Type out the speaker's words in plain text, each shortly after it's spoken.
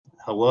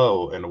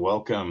Hello and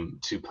welcome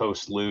to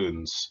Post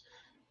Loons.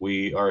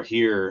 We are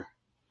here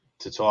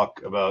to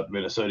talk about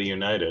Minnesota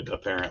United,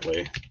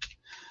 apparently.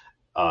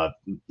 Uh,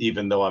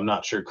 Even though I'm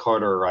not sure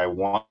Carter or I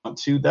want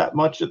to that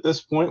much at this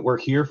point, we're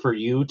here for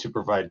you to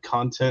provide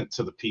content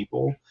to the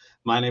people.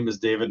 My name is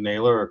David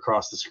Naylor.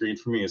 Across the screen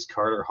from me is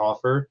Carter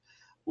Hoffer.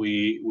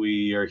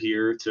 We are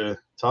here to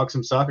talk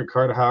some soccer.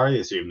 Carter, how are you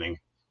this evening?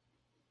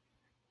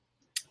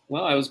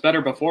 Well, I was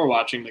better before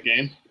watching the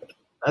game.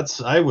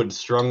 I would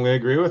strongly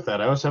agree with that.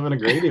 I was having a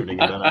great evening,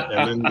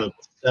 and then the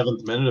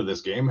seventh minute of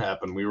this game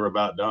happened. We were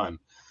about done.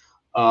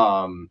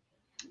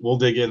 We'll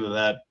dig into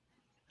that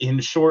in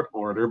short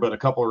order, but a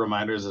couple of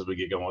reminders as we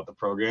get going with the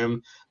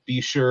program. Be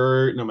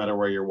sure, no matter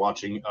where you're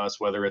watching us,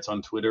 whether it's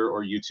on Twitter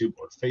or YouTube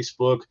or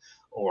Facebook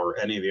or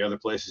any of the other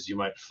places you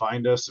might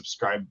find us,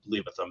 subscribe,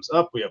 leave a thumbs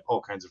up. We have all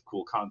kinds of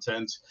cool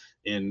content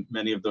in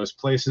many of those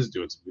places,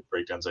 doing some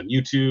breakdowns on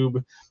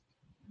YouTube.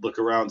 Look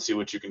around, see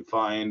what you can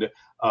find.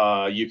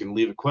 You can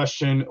leave a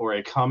question or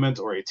a comment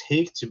or a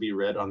take to be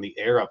read on the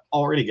air. I've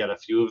already got a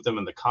few of them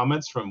in the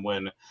comments from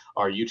when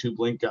our YouTube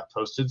link got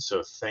posted,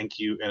 so thank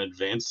you in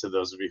advance to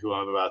those of you who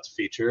I'm about to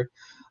feature.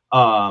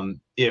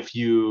 If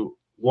you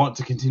want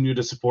to continue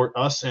to support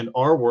us and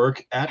our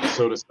work at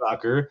Soda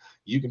Soccer,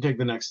 you can take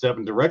the next step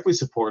and directly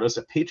support us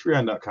at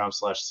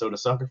patreon.com/Soda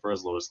Soccer for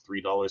as low as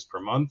 $3 per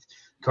month.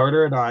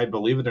 Carter and I,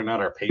 believe it or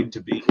not, are paid to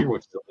be here,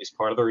 which is at least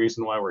part of the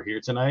reason why we're here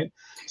tonight.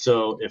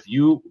 So if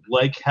you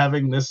like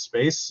having this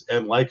space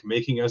and like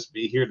making us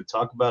be here to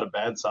talk about a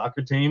bad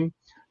soccer team,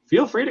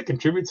 feel free to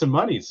contribute some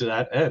money to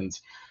that end.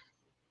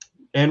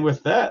 And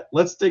with that,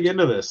 let's dig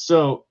into this.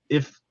 So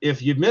if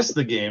you missed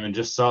the game and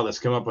just saw this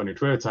come up on your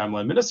Twitter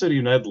timeline, Minnesota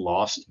United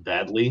lost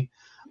badly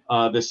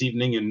this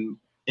evening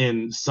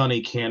in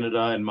sunny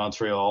Canada and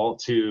Montreal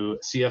to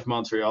CF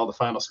Montreal. The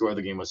final score of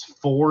the game was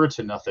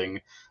 4-0.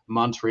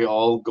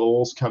 Montreal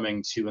goals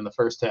coming 2 in the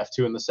first half,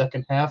 2 in the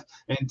second half,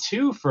 and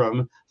 2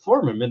 from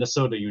former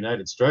Minnesota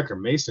United striker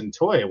Mason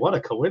Toye. What a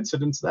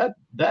coincidence that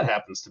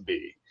happens to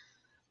be.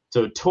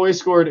 So Toye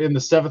scored in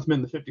the 7th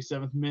minute, the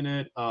 57th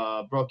minute.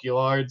 Brock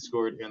Gillard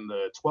scored in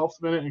the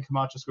 12th minute, and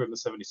Camacho scored in the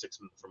 76th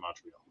minute for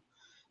Montreal.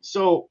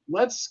 So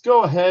let's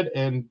go ahead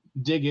and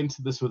dig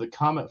into this with a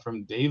comment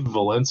from Dave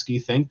Valensky.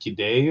 Thank you,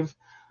 Dave.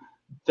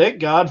 Thank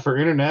God for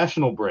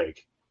international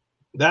break.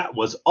 That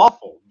was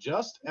awful.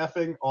 Just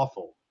effing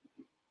awful.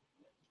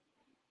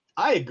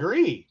 I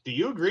agree. Do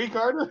you agree,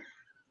 Carter?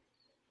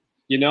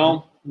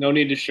 No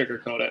need to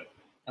sugarcoat it.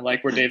 I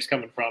like where Dave's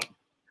coming from.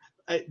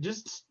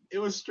 It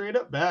was straight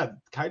up bad,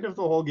 kind of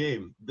the whole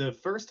game. The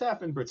first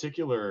half in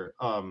particular,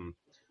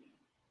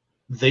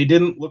 they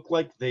didn't look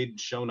like they'd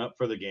shown up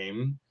for the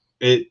game.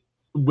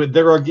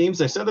 There are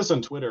games, I said this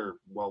on Twitter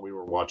while we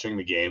were watching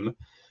the game.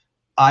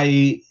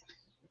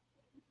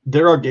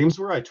 There are games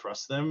where I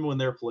trust them when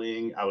they're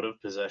playing out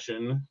of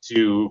possession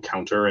to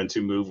counter and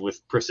to move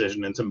with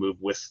precision and to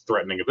move with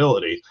threatening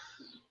ability.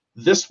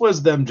 This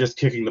was them just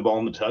kicking the ball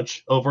in the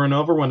touch over and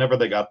over whenever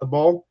they got the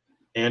ball,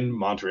 and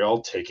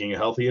Montreal taking a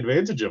healthy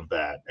advantage of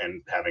that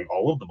and having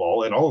all of the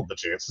ball and all of the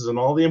chances and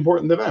all the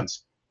important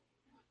events.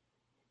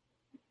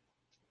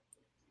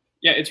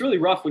 Yeah, it's really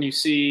rough when you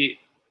see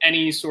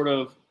any sort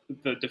of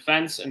the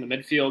defense and the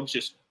midfield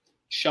just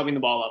shoving the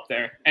ball up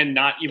there and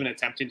not even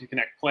attempting to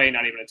connect play,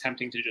 not even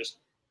attempting to just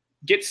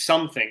get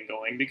something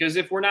going. Because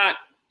if we're not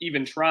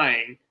even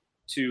trying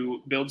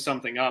to build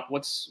something up,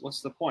 what's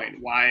the point?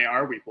 Why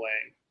are we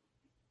playing?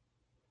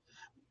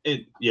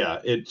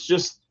 It's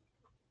just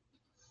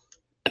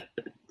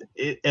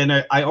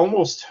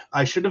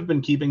I should have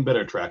been keeping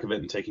better track of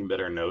it and taking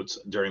better notes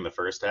during the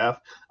first half.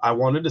 I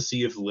wanted to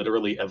see if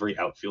literally every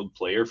outfield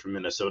player from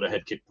Minnesota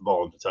had kicked the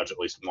ball into touch at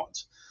least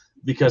once,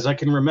 because I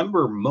can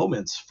remember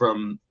moments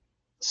from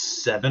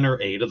 7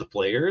 or 8 of the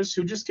players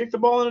who just kicked the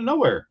ball into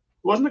nowhere.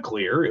 It wasn't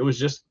clear. It was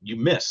just you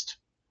missed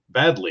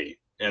badly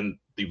and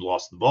you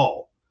lost the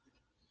ball.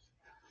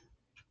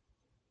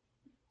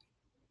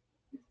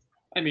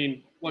 I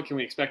mean, what can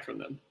we expect from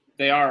them?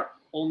 They are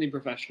only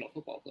professional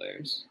football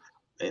players.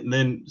 And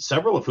then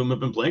several of whom have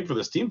been playing for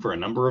this team for a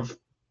number of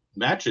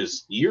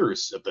matches,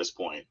 years at this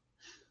point.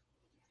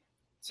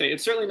 So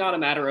it's certainly not a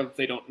matter of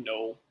they don't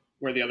know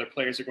where the other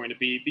players are going to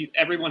be.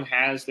 Everyone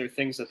has their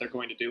things that they're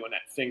going to do and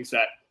things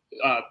that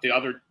the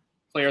other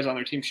players on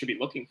their team should be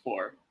looking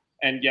for.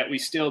 And yet we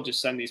still just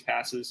send these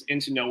passes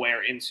into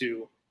nowhere,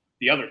 into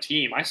the other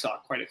team. I saw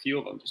quite a few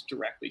of them just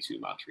directly to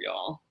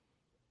Montreal.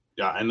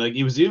 Yeah, and like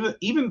it was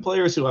even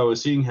players who I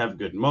was seeing have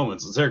good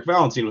moments. Zarek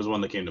Valentin was one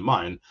that came to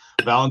mind.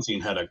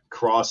 Valentin had a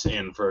cross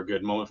in for a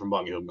good moment from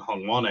Bong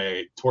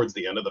Hongwane towards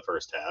the end of the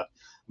first half.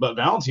 But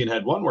Valentin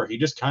had one where he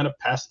just kind of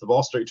passed the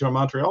ball straight to a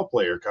Montreal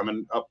player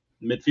coming up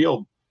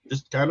midfield.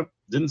 Just kind of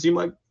didn't seem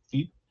like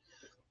he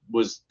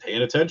was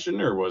paying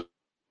attention or was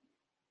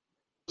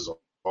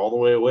all the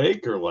way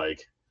awake, or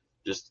like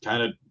just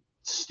kind of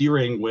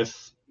steering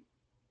without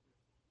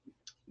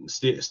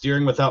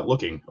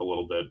looking a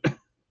little bit.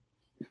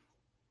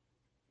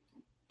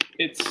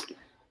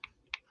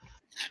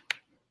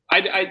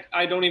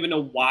 I don't even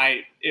know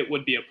why it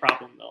would be a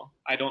problem, though.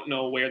 I don't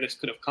know where this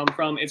could have come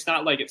from. It's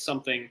not like it's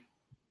something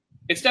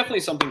it's definitely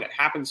something that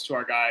happens to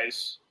our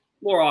guys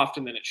more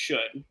often than it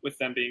should with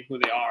them being who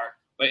they are.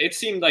 But it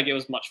seemed like it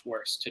was much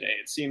worse today.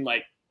 It seemed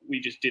like we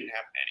just didn't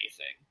have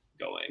anything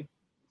going.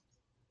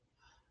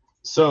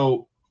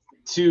 So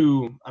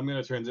I'm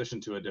going to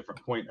transition to a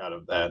different point out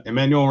of that.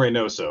 Emmanuel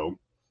Reynoso,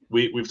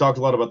 we've talked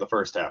a lot about the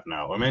first half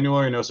now.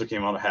 Emmanuel Reynoso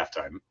came out at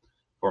halftime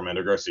for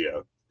Amanda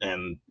Garcia,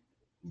 and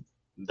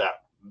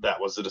that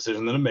was the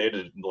decision that it made.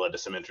 It led to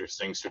some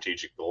interesting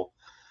strategical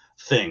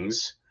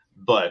things,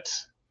 but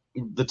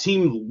the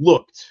team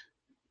looked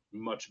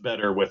much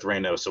better with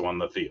Reynoso on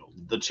the field.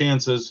 The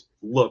chances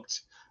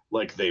looked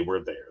like they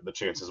were there. The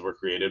chances were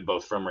created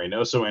both from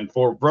Reynoso and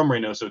from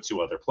Reynoso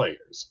to other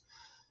players.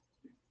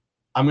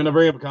 I'm going to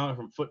bring up a comment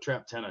from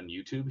FootTrap10 on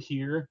YouTube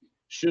here.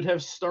 Should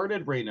have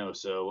started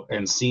Reynoso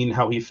and seen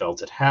how he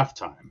felt at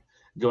halftime.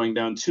 Going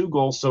down 2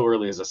 goals so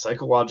early is a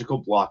psychological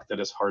block that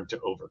is hard to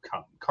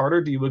overcome.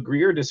 Carter, do you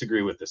agree or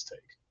disagree with this take?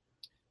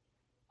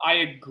 I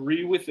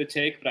agree with the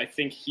take, but I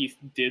think Heath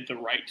did the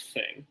right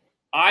thing.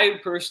 I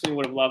personally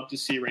would have loved to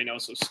see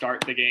Reynoso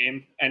start the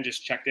game and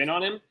just checked in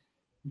on him.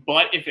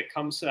 But if it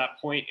comes to that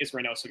point, is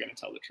Reynoso going to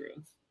tell the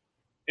truth?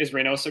 Is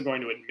Reynoso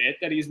going to admit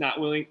that he's not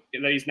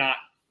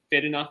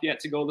fit enough yet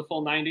to go the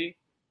full 90?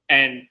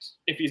 And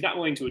if he's not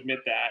willing to admit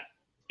that,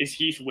 is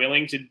Heath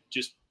willing to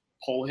just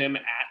pull him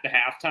at the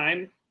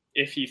halftime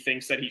if he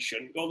thinks that he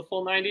shouldn't go the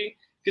full 90?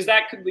 Because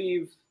that could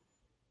leave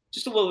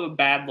just a little bit of a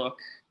bad look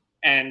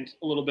and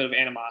a little bit of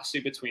animosity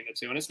between the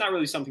two. And it's not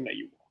really something that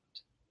you want.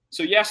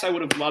 So yes, I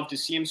would have loved to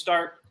see him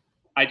start.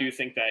 I do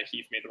think that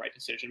Heath made the right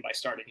decision by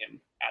starting him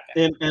at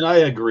that. And I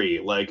agree.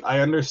 Like, I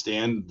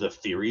understand the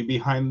theory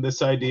behind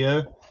this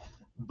idea,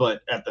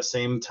 but at the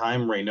same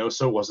time,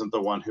 Reynoso wasn't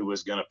the one who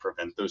was going to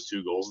prevent those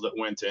 2 goals that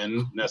went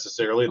in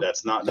necessarily.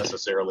 That's not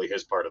necessarily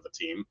his part of the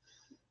team.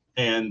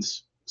 And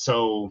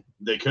so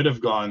they could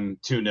have gone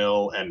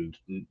 2-0 and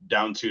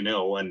down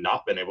 2-0 and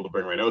not been able to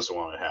bring Reynoso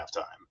on at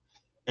halftime.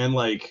 And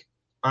like,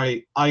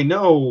 I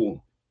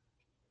know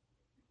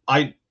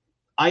I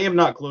am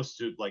not close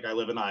to, like, I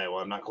live in Iowa.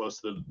 I'm not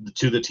close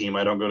to the team.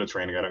 I don't go to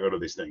training. I don't go to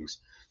these things.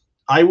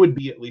 I would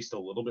be at least a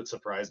little bit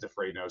surprised if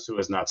Reynoso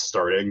is not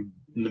starting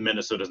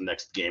Minnesota's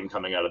next game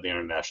coming out of the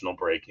international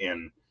break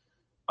in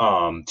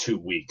 2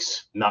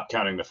 weeks, not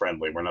counting the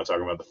friendly. We're not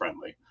talking about the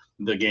friendly.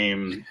 The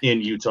game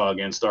in Utah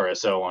against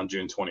RSL on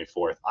June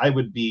 24th. I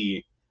would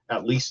be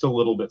at least a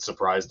little bit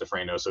surprised if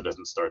Reynoso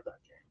doesn't start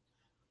that game.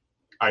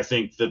 I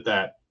think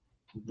that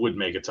would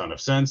make a ton of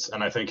sense,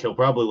 and I think he'll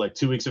probably, like,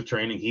 2 weeks of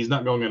training. He's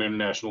not going on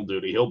international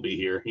duty. He'll be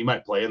here. He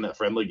might play in that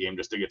friendly game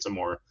just to get some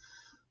more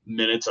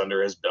minutes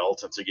under his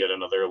belt and to get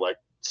another, like,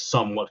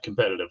 somewhat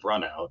competitive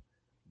run out.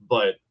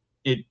 But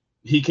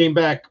he came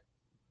back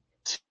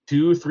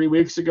 2-3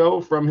 weeks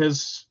ago from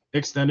his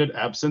extended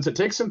absence. It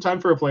takes some time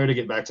for a player to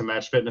get back to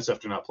match fitness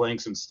after not playing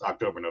since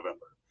October,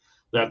 November.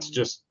 That's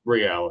just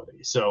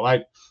reality. So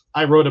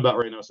I wrote about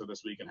Reynoso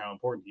this week and how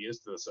important he is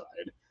to the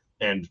side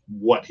and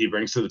what he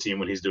brings to the team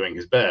when he's doing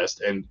his best.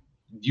 And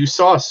you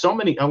saw so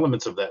many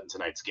elements of that in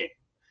tonight's game.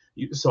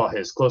 You saw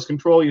his close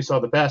control, you saw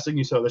the passing,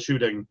 you saw the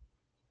shooting,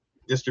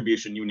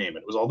 distribution, you name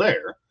it. It was all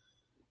there.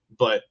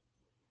 But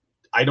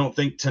I don't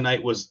think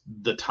tonight was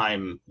the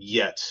time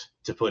yet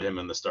to put him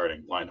in the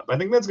starting lineup. I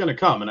think that's going to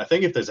come. And I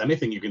think if there's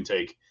anything you can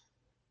take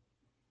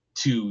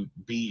to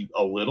be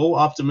a little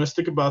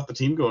optimistic about the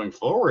team going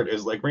forward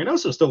is, like,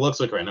 Reynoso still looks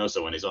like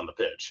Reynoso when he's on the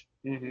pitch.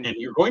 Mm-hmm. And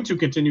you're going to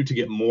continue to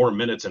get more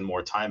minutes and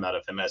more time out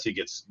of him as he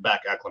gets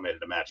back acclimated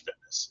to match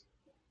fitness.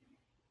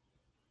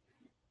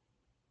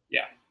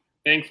 Yeah.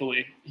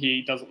 Thankfully,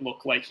 he doesn't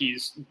look like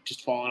he's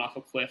just fallen off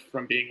a cliff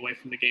from being away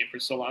from the game for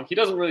so long. He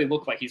doesn't really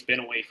look like he's been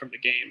away from the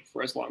game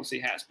for as long as he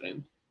has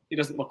been. He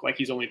doesn't look like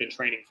he's only been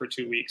training for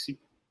 2 weeks. He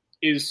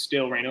is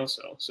still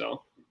Reynoso.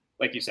 So,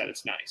 like you said,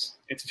 it's nice.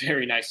 It's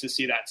very nice to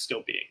see that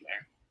still being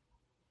there.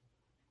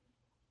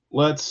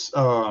 Let's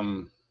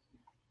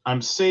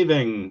I'm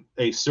saving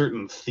a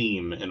certain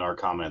theme in our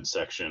comment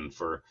section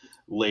for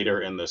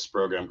later in this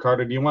program.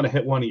 Carter, do you want to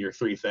hit one of your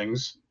 3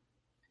 things?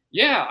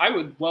 Yeah, I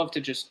would love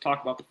to just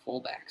talk about the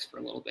fullbacks for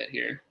a little bit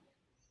here.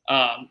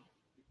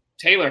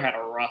 Taylor had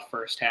a rough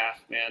first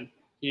half, man.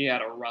 He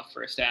had a rough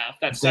first half.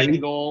 That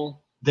second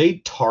goal. They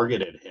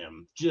targeted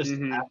him just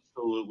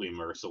absolutely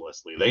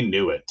mercilessly. They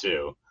knew it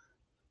too.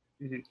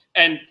 Mm-hmm.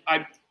 And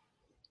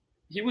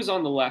he was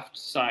on the left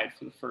side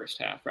for the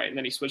first half, right? And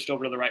then he switched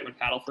over to the right when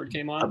Paddleford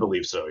came on? I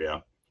believe so, yeah.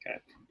 Okay.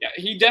 Yeah,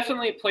 he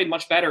definitely played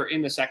much better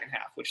in the second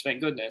half, which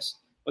thank goodness.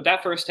 But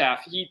that first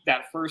half,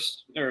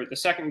 the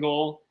second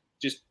goal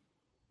just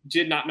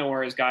did not know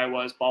where his guy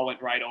was. Ball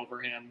went right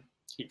over him.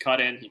 He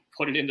cut in. He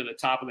put it into the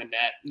top of the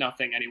net.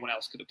 Nothing anyone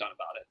else could have done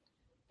about it.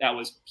 That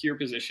was pure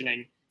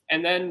positioning.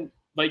 And then,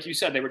 like you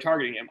said, they were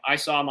targeting him. I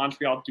saw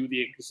Montreal do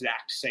the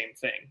exact same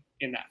thing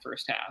in that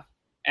first half.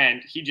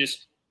 And he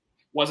just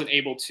wasn't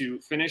able to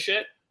finish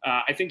it.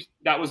 I think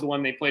that was the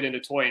one they played into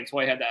Toy, and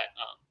Toy had that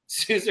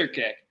scissor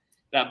kick,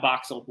 that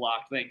Boxel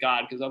blocked, thank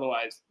God, because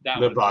otherwise that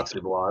would have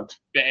been a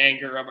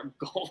banger of a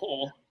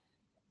goal.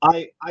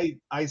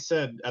 I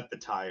said at the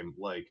time,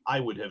 like, I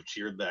would have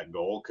cheered that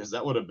goal because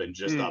that would have been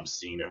just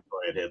obscene if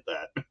Toy had hit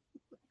that.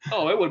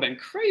 Oh, it would have been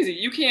crazy.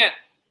 You can't.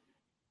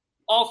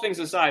 All things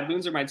aside,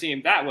 Loons are my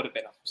team. That would have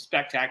been a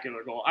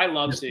spectacular goal. I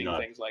love seeing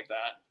things like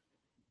that.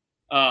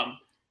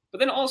 But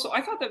then also,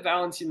 I thought that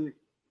Valentin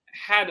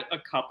had a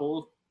couple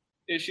of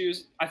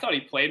issues. I thought he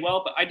played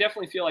well, but I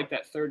definitely feel like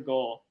that third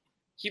goal,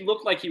 he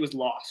looked like he was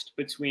lost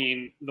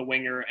between the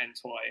winger and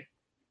Toy,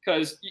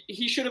 because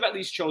he should have at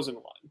least chosen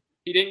one.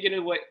 He didn't get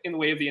in the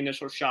way of the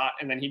initial shot,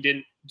 and then he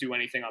didn't do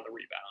anything on the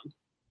rebound.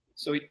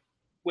 So,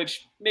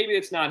 which maybe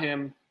it's not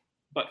him,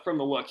 but from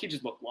the look, he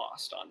just looked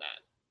lost on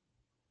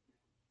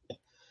that.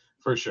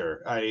 For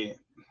sure.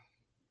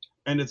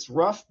 And it's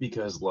rough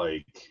because,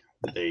 like,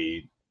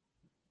 who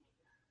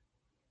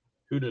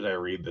did I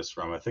read this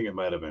from? I think it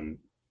might have been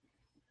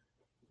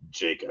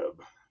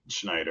Jacob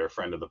Schneider,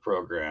 friend of the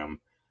program.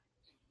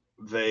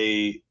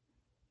 They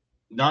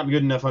not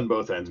good enough on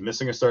both ends,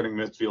 missing a starting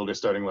midfielder,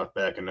 starting left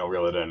back, and no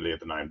real identity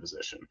at the 9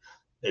 position.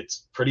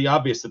 It's pretty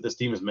obvious that this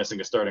team is missing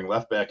a starting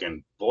left back,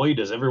 and boy,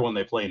 does everyone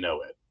they play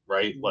know it,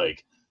 right?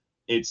 Like,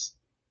 it's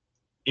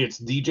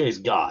DJ's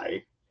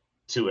guy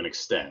to an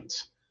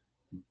extent,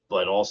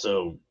 but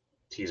also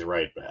he's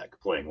right back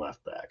playing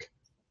left back.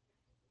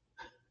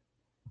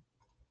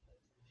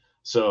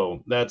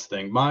 So that's the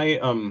thing. My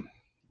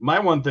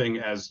one thing,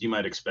 as you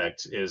might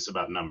expect, is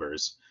about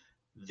numbers.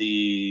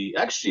 The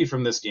XG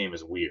from this game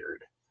is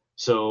weird.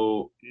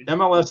 So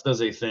MLS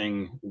does a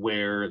thing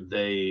where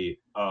they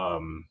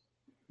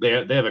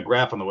have a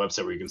graph on the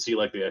website where you can see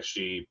like the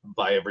XG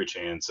by every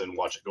chance and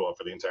watch it go up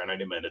for the entire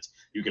 90 minutes.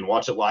 You can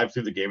watch it live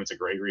through the game. It's a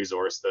great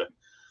resource. The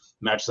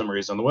match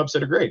summaries on the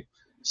website are great.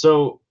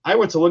 So I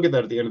went to look at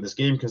that at the end of this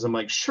game because I'm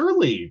like,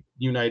 surely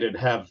United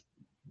have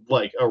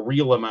like a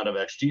real amount of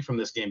XG from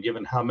this game,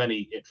 given how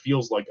many it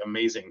feels like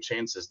amazing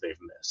chances they've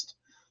missed.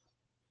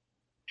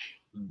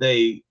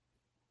 They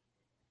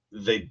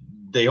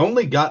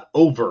only got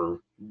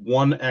over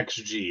 1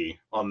 XG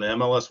on the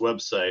MLS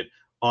website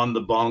on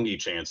the Bongi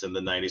chance in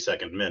the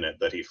 92nd minute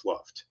that he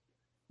fluffed.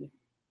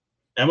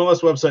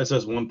 MLS website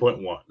says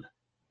 1.1.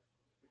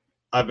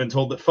 I've been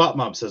told that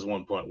FOTMob says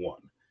 1.1.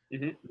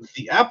 Mm-hmm.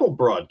 The Apple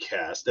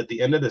broadcast at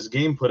the end of this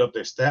game put up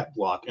their stat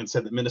block and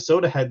said that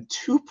Minnesota had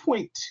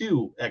 2.2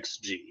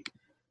 XG.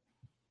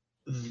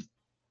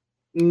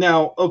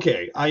 Now,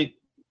 okay,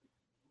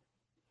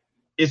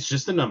 it's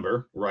just a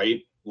number,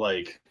 right?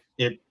 Like,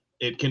 it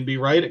can be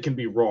right, it can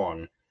be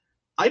wrong.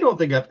 I don't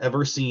think I've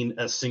ever seen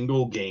a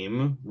single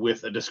game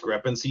with a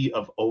discrepancy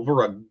of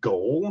over a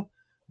goal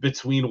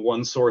between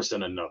one source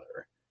and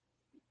another.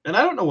 And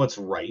I don't know what's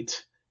right,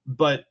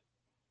 but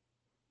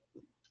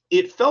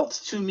it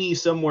felt to me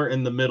somewhere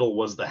in the middle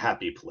was the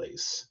happy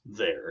place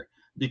there,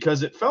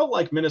 because it felt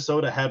like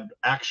Minnesota had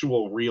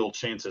actual real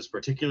chances,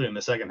 particularly in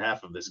the second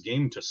half of this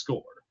game, to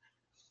score.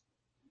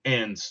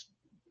 And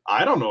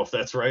I don't know if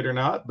that's right or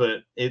not, but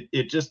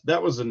it just,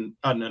 that was an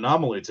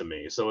anomaly to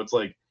me. So it's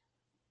like,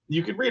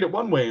 you could read it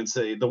one way and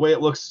say the way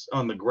it looks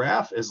on the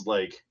graph is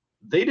like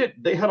they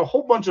had a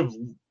whole bunch of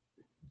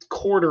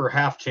quarter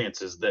half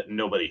chances that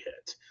nobody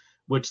hit,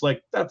 which,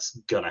 like, that's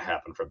gonna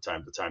happen from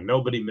time to time.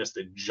 Nobody missed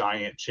a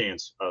giant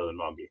chance other than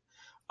Mungie.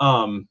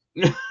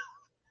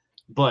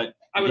 But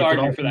I would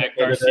argue for that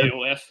Garcia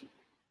whiff.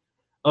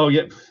 Oh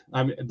yeah,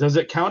 I mean, does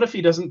it count if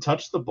he doesn't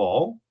touch the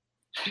ball?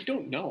 I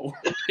don't know.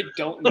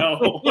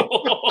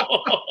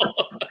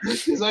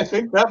 Because I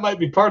think that might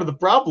be part of the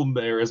problem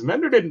there, is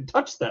Mender didn't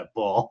touch that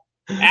ball.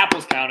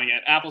 Apple's counting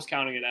it.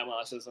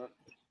 MLS isn't.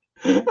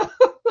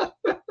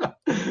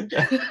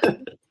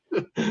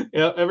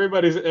 Yeah,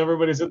 everybody's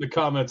in the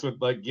comments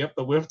with like, yep,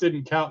 the whiff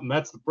didn't count, and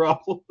that's the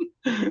problem.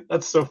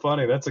 That's so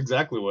funny. That's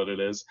exactly what it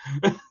is.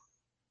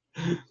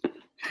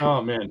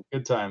 Oh man,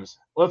 good times.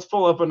 Let's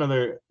pull up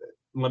another.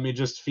 Let me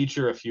just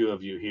feature a few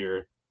of you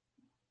here.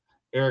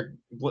 Eric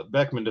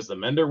Beckman, does the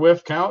Mender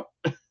whiff count?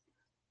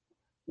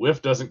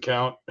 Whiff doesn't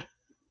count.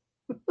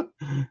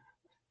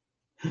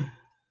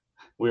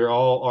 We're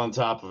all on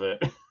top of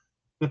it.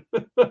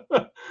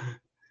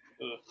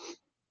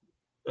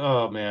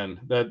 Oh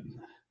man, that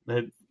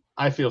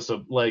I feel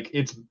so like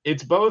it's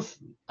both.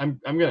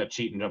 I'm gonna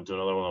cheat and jump to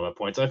another one of my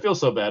points. I feel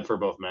so bad for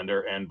both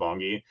Mender and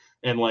Bongi,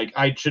 and like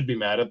I should be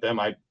mad at them.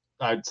 I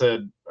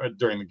said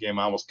during the game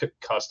I almost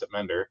cussed at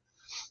Mender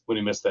when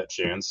he missed that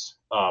chance.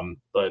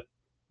 But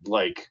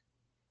like,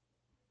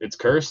 it's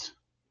cursed.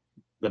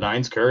 The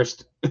 9's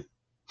cursed.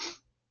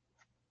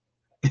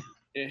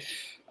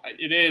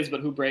 It is, but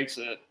who breaks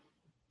it?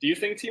 Do you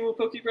think Teemu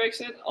Pukki breaks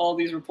it? All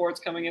these reports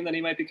coming in that he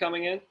might be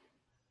coming in?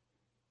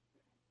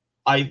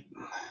 Okay.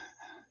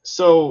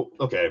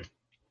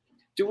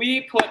 Do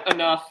we put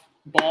enough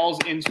balls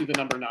into the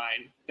number 9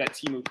 that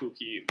Teemu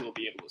Pukki will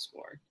be able to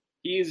score?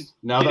 He's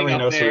now that we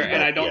know there,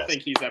 and I don't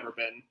think he's ever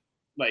been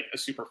like a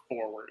super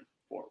forward.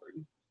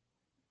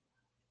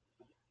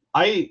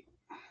 I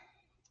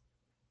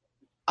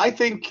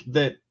think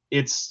that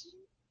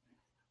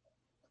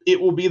it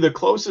will be the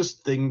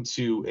closest thing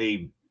to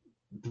a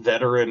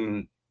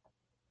veteran,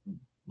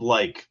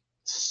 like,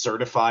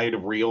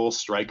 certified real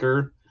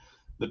striker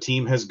the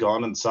team has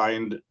gone and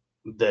signed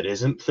that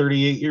isn't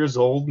 38 years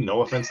old.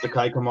 No offense to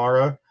Kai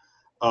Kamara.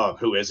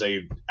 who is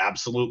a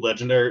absolute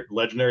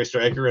legendary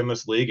striker in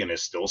this league and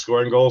is still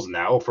scoring goals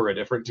now for a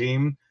different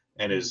team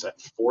and is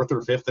fourth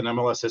or fifth in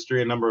MLS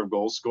history in number of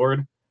goals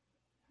scored.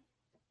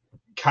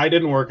 Kai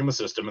didn't work in the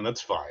system, and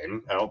that's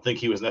fine. I don't think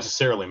he was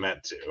necessarily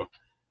meant to.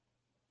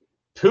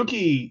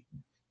 Pukki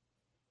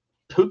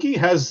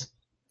has,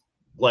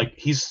 like,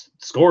 he's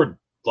scored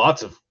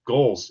lots of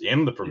goals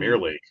in the Premier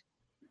League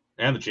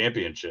and the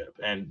Championship.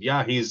 And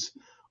yeah, he's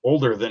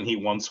older than he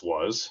once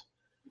was,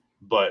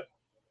 but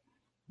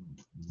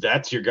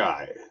that's your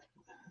guy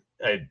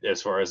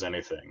as far as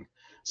anything.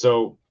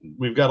 So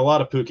we've got a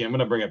lot of Pukki. I'm going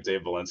to bring up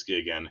Dave Valensky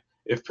again.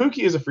 If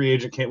Pukki is a free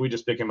agent, can't we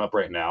just pick him up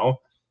right now?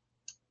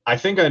 I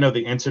think I know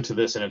the answer to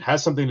this, and it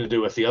has something to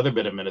do with the other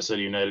bit of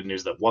Minnesota United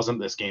news that wasn't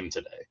this game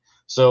today.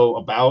 So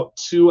about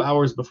 2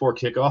 hours before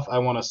kickoff, I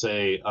want to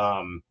say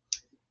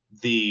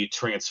the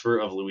transfer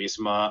of Luis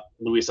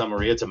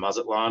Amarilla to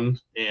Mazatlan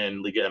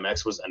in Liga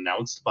MX was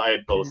announced by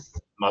both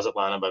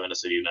Mazatlan and by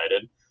Minnesota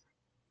United.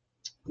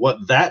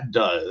 What that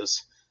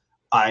does,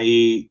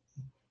 I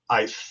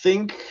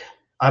think,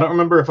 I don't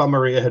remember if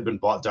Amarilla had been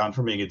bought down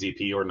from being a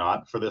DP or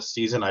not for this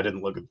season. I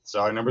didn't look at the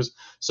salary numbers.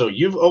 So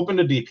you've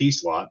opened a DP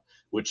slot,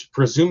 which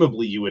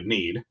presumably you would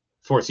need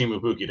for Teemu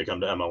Pukki to come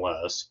to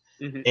MLS,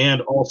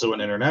 and also an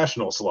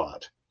international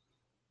slot,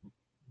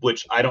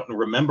 which I don't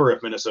remember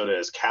if Minnesota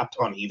is capped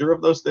on either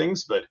of those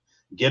things, but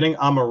getting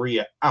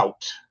Amarilla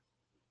out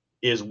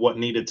is what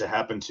needed to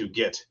happen to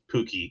get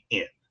Pukki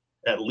in,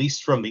 at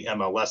least from the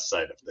MLS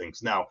side of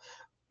things. Now,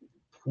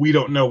 we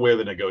don't know where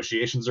the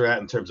negotiations are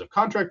at in terms of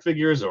contract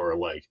figures or,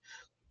 like,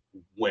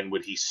 when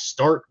would he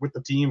start with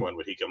the team, when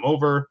would he come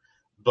over,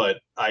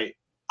 but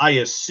I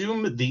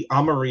assume the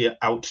Amarilla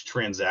out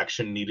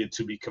transaction needed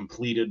to be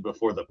completed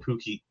before the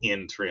Pukki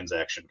in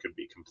transaction could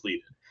be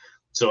completed.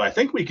 So I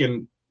think we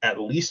can at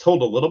least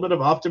hold a little bit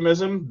of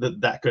optimism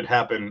that could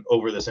happen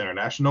over this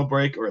international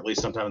break, or at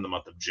least sometime in the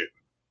month of June.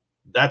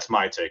 That's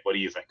my take. What do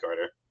you think,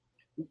 Carter?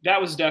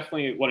 That was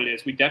definitely what it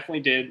is. We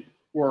definitely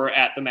were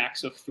at the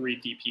max of 3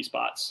 DP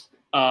spots.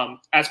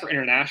 As for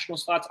international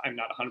slots, I'm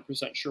not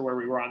 100% sure where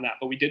we were on that,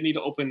 but we did need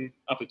to open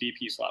up a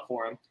DP slot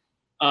for him.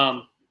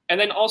 And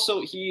then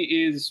also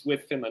he is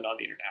with Finland on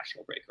the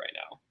international break right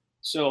now.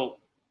 So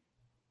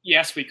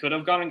yes, we could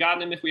have gone and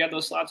gotten him if we had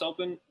those slots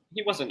open.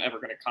 He wasn't ever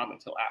going to come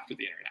until after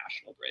the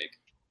international break.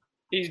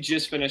 He's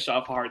just finished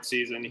off a hard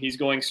season. He's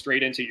going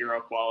straight into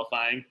Euro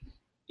qualifying.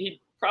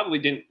 He probably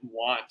didn't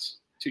want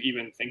to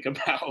even think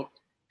about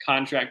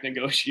contract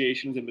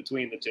negotiations in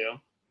between the two.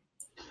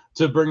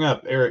 To bring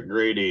up Eric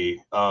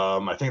Grady,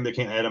 I think they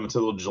can't add him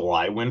until the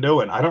July window,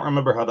 and I don't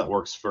remember how that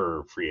works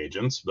for free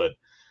agents, but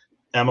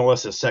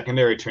MLS's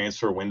secondary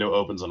transfer window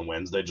opens on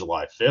Wednesday,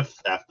 July 5th,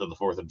 after the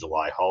 4th of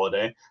July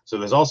holiday. So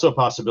there's also a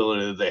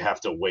possibility that they have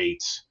to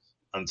wait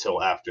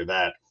until after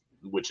that,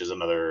 which is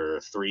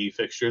another 3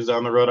 fixtures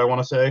down the road, I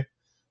want to say,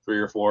 3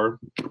 or 4.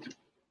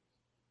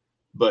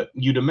 But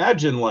you'd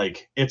imagine,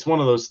 like, it's one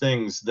of those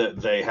things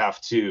that they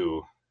have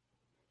to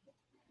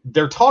 –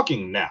 they're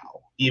talking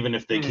now, even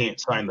if they can't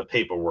sign the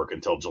paperwork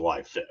until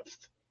July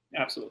 5th.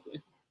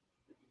 Absolutely.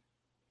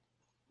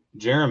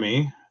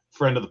 Jeremy,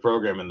 friend of the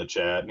program in the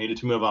chat, needed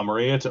to move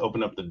Amarilla to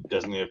open up the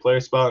designated player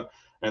spot,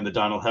 and the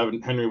Donald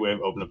Henry wave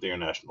opened up the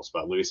international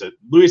spot.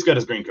 Luis got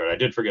his green card. I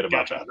did forget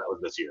about that. That was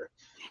this year.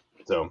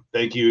 So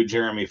thank you,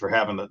 Jeremy, for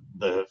having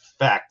the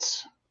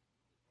facts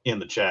in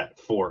the chat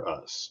for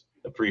us.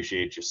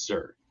 Appreciate you,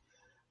 sir.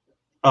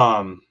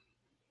 Yeah,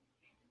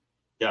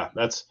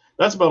 that's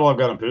about all I've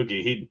got on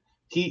Pukki.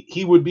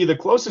 He would be the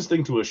closest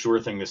thing to a sure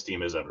thing this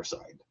team has ever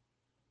signed.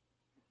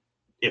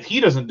 If he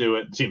doesn't do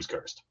it, team's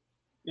cursed.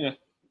 Yeah.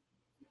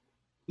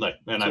 Like,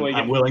 and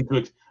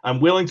I'm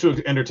willing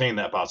to entertain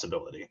that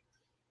possibility.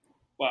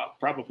 Well,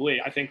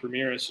 probably. I think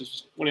Ramirez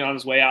was, when he on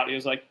his way out, he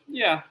was like,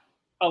 "Yeah,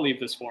 I'll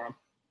leave this for him."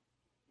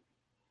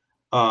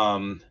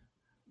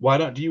 Why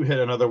don't you hit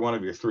another one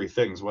of your 3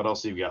 things? What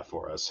else have you got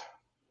for us?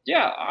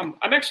 Yeah, I'm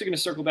actually going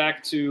to circle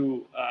back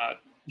to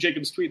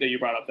Jacob's tweet that you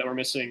brought up that we're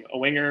missing a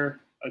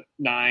winger, a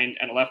 9,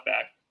 and a left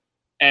back,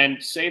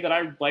 and say that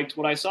I liked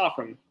what I saw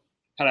from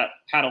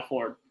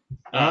Paddleford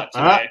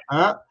today.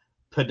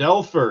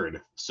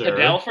 Padelford, sir.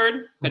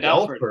 Padelford.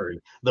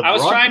 I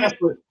was trying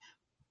to.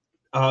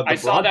 I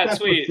saw that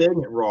tweet.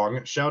 Saying it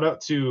wrong. Shout out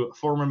to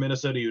former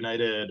Minnesota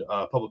United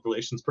public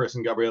relations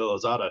person Gabriela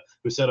Lozada,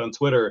 who said on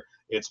Twitter,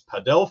 "It's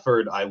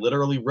Padelford. I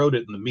literally wrote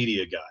it in the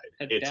media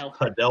guide. It's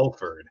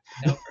Padelford."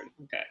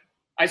 Okay.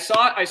 I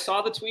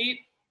saw the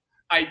tweet.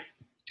 I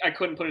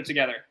couldn't put it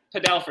together.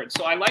 Padelford.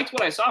 So I liked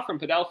what I saw from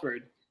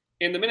Padelford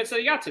in the minutes that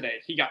he got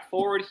today. He got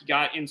forward. He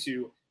got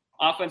into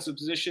offensive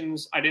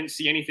positions. I didn't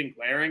see anything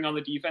glaring on the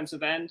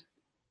defensive end.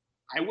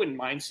 I wouldn't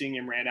mind seeing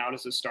him ran out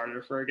as a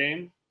starter for a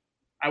game.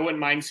 I wouldn't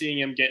mind seeing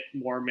him get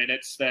more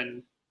minutes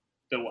than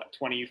the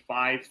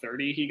 25,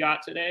 30 he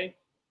got today.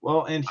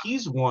 Well, and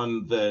he's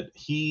one that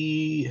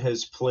he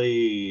has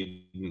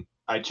played.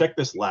 I checked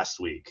this last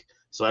week,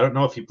 so I don't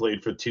know if he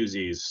played for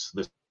Twosies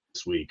this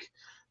week,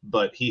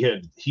 but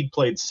he'd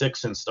played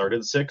 6 and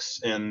started 6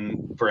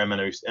 for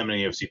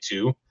MNEFC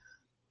 2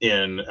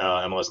 in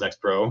MLS Next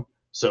Pro.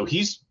 So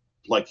he's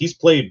he's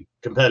played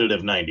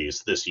competitive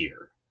 90s this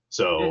year.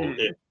 So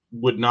it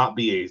would not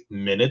be a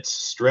minutes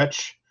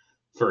stretch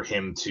for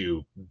him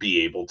to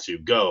be able to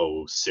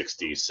go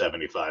 60,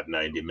 75,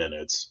 90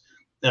 minutes.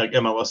 Like,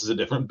 MLS is a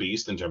different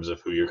beast in terms of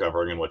who you're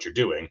covering and what you're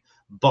doing,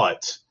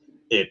 but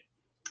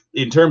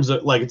in terms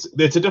of like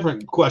it's a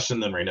different question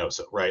than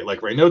Reynoso, right?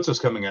 Like Reynoso's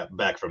coming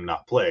back from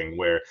not playing,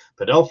 where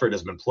Padelford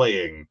has been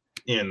playing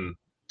in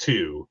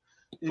 2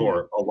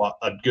 for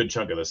a good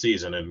chunk of the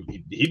season, and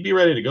he'd be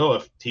ready to go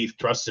if Heath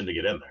trusts him to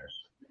get in there.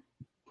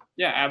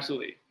 Yeah,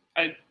 absolutely.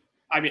 I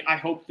mean, I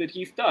hope that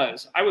Heath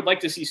does. I would like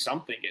to see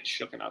something get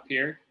shooken up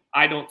here.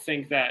 I don't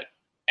think that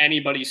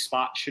anybody's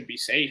spot should be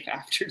safe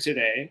after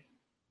today.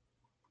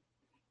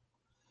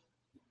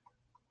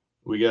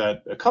 We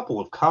got a couple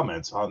of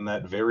comments on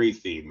that very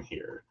theme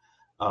here.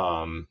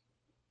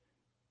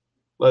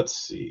 Let's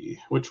see.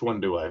 Which one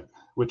do I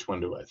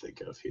think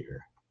of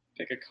here?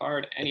 Pick a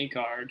card, any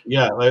card.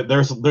 Yeah,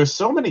 there's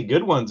so many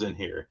good ones in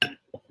here.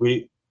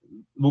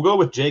 We'll go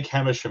with Jake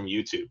Hemish from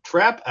YouTube.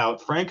 Trap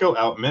out, Franco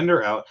out,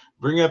 Mender out.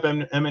 Bring up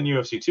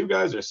MNUFC 2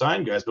 guys or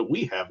sign guys, but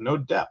we have no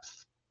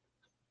depth.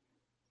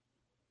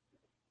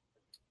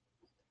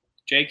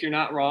 Jake, you're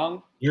not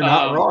wrong. You're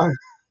not wrong.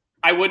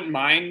 I wouldn't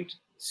mind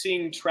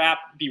seeing Trap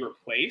be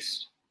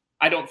replaced.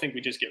 I don't think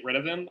we just get rid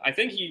of him. I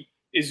think he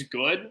is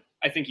good.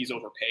 I think he's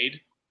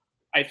overpaid.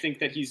 I think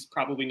that he's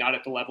probably not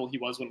at the level he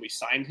was when we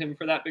signed him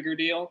for that bigger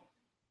deal.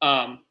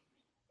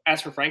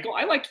 As for Franco,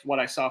 I liked what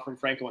I saw from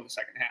Franco in the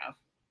second half.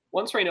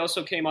 Once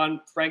Reynoso came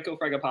on, Franco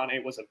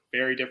Fragapane was a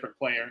very different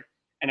player,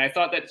 and I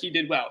thought that he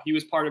did well. He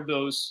was part of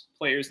those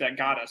players that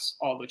got us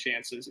all the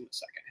chances in the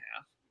second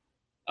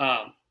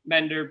half.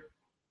 Mender,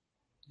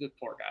 the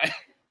poor guy.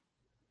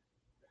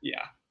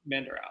 Yeah,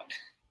 Mender out.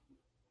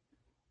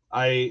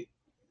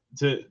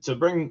 To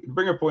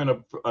bring a point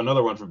up,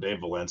 another one from Dave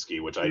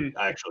Valensky, which I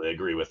actually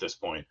agree with this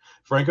point.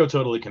 Franco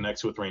totally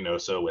connects with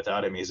Reynoso.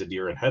 Without him, he's a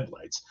deer in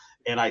headlights.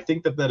 And I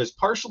think that is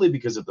partially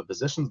because of the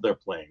positions they're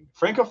playing.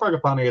 Franco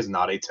Fragapane is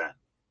not a 10.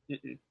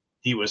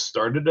 He was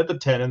started at the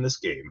 10 in this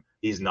game.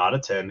 He's not a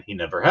 10. He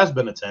never has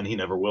been a 10. He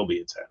never will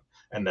be a 10.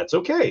 And that's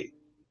okay.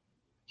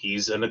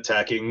 He's an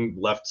attacking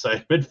left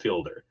side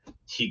midfielder.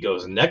 He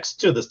goes next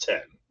to the 10.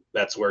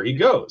 That's where he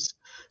goes.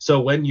 So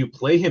when you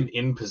play him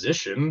in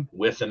position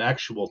with an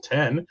actual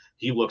 10,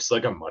 he looks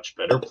like a much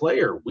better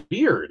player.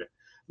 Weird.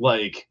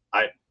 Like,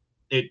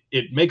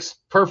 it makes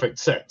perfect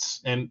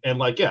sense. And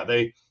like, yeah,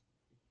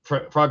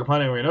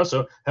 Fragapane and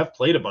Reynoso have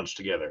played a bunch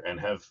together,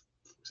 and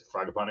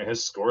Fragapane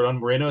has scored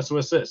on Reynoso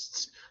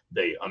assists.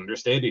 They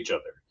understand each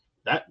other.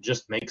 That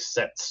just makes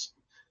sense.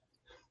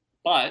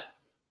 But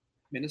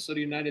Minnesota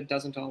United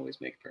doesn't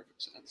always make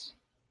perfect sense.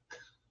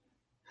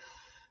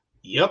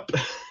 Yep.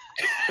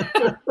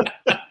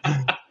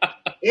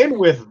 And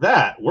with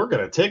that, we're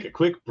going to take a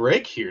quick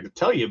break here to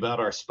tell you about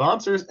our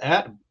sponsors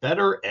at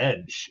Better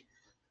Edge.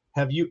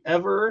 Have you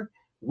ever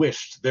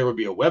wished there would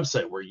be a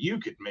website where you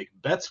could make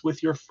bets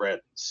with your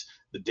friends?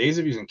 The days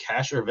of using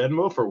cash or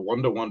Venmo for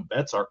one-to-one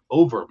bets are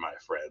over, my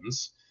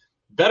friends.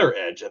 Better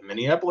Edge, a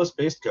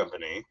Minneapolis-based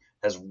company,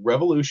 has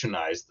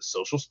revolutionized the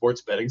social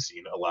sports betting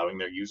scene, allowing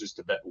their users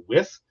to bet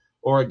with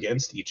or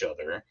against each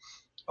other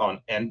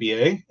on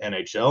NBA,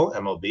 NHL,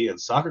 MLB, and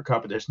soccer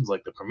competitions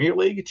like the Premier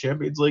League,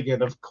 Champions League,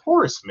 and of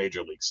course,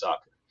 Major League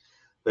Soccer.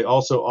 They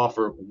also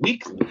offer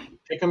weekly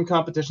pick'em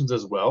competitions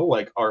as well,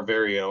 like our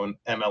very own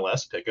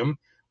MLS Pick'em,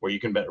 where you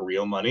can bet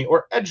real money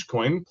or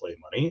EdgeCoin play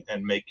money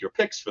and make your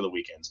picks for the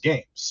weekend's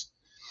games.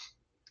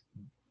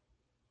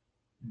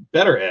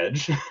 Better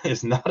Edge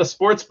is not a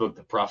sports book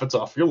that profits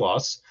off your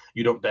loss.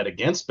 You don't bet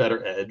against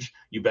Better Edge.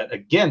 You bet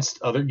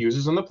against other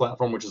users on the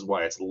platform, which is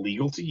why it's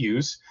legal to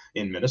use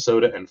in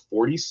Minnesota and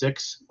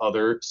 46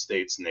 other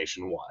states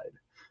nationwide.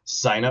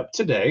 Sign up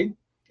today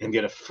and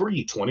get a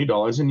free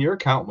 $20 in your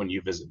account when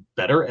you visit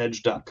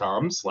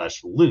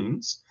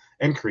betteredge.com/loons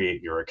and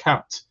create your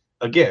account.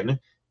 Again,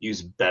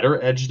 use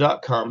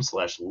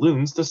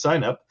betteredge.com/loons to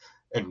sign up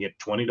and get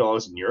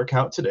 $20 in your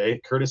account today,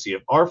 courtesy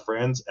of our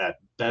friends at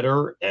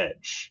Better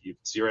Edge. You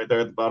can see right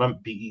there at the bottom,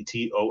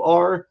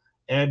 BETOR,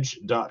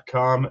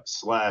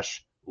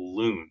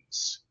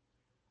 edge.com/loons.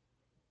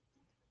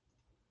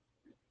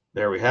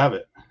 There we have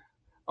it.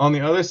 On the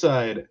other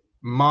side,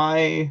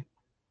 my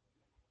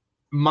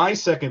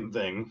second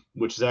thing,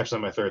 which is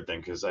actually my third thing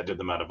because I did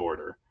them out of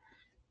order,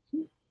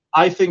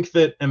 I think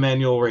that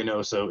Emmanuel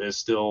Reynoso is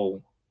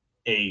still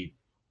a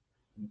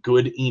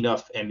good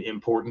enough and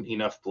important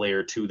enough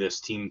player to this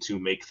team to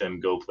make them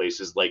go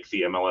places like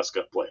the MLS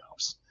Cup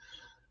playoffs.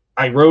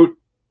 I wrote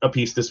a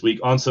piece this week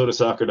on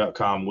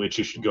sodasoccer.com, which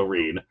you should go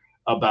read,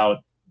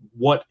 about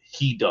what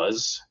he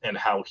does and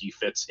how he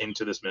fits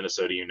into this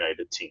Minnesota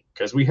United team,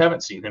 because we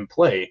haven't seen him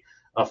play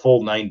a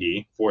full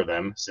 90 for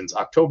them since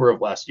October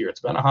of last year.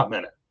 It's been a hot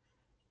minute.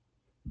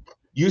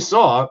 You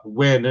saw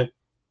when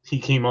he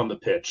came on the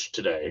pitch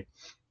today,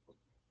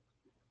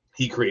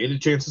 he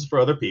created chances for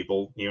other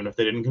people, even if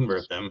they didn't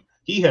convert them.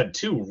 He had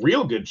 2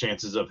 real good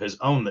chances of his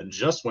own that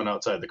just went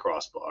outside the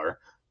crossbar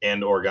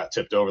and or got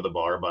tipped over the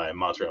bar by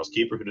Montreal's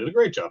keeper, who did a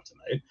great job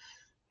tonight.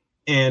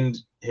 And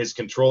his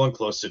control in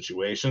close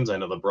situations. I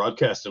know the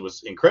broadcaster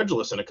was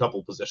incredulous in a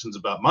couple positions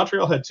about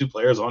Montreal had 2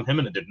 players on him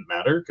and it didn't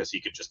matter because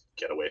he could just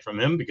get away from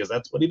him because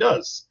that's what he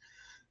does.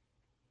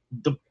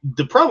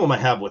 The problem I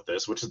have with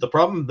this, which is the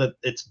problem that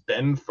it's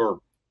been for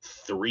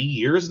 3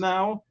 years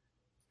now,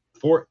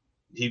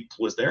 he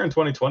was there in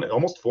 2020,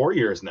 almost 4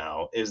 years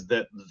now, is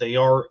that they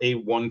are a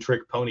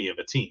one-trick pony of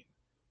a team.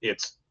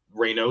 It's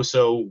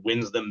Reynoso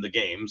wins them the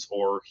games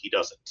or he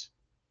doesn't.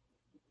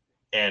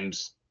 And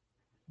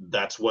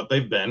that's what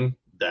they've been.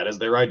 That is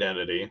their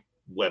identity,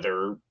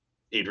 whether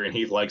Adrian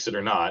Heath likes it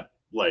or not.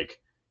 Like,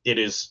 it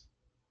is,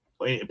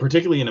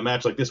 particularly in a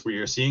match like this where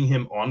you're seeing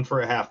him on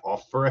for a half,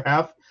 off for a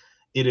half,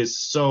 it is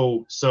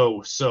so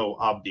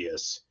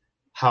obvious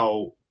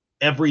how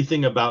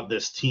everything about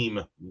this team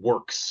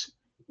works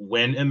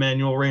when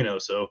Emmanuel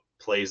Reynoso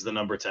plays the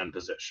number 10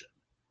 position.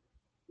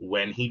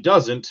 When he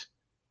doesn't,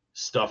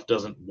 stuff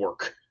doesn't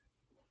work.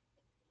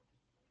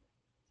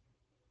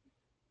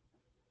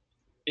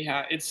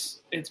 Yeah,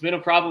 it's been a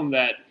problem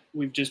that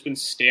we've just been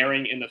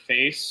staring in the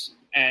face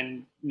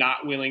and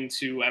not willing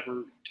to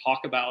ever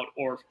talk about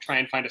or try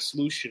and find a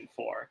solution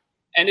for.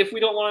 And if we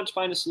don't want to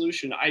find a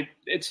solution,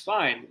 it's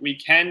fine. We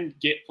can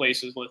get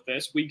places with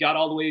this. We got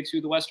all the way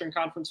to the Western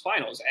Conference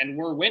Finals, and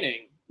we're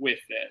winning with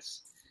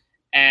this.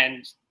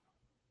 And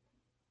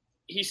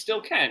he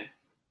still can.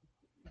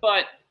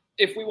 But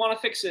if we want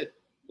to fix it,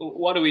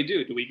 what do we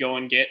do? Do we go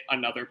and get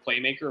another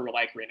playmaker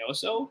like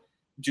Reynoso?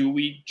 Do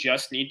we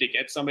just need to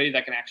get somebody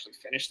that can actually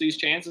finish these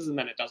chances and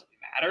then it doesn't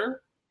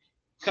matter?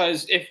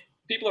 Because if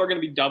people are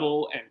going to be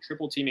double and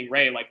triple teaming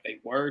Ray like they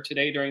were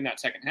today during that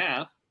second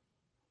half,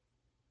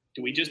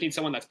 do we just need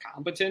someone that's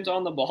competent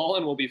on the ball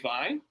and we'll be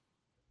fine?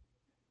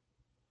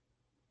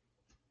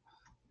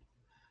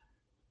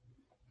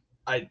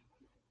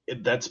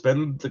 That's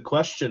been the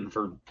question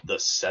for the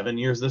 7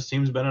 years this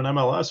team's been in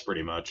MLS,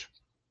 pretty much,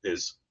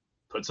 is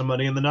put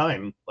somebody in the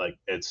 9. Like,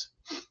 it's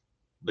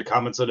the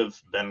comments that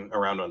have been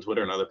around on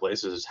Twitter and other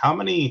places is how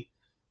many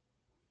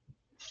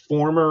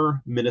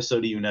former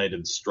Minnesota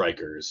United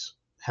strikers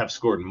have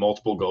scored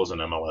multiple goals in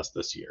MLS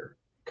this year?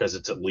 Because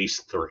it's at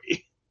least 3.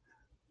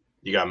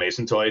 You got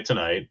Mason Toye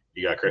tonight.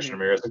 You got Christian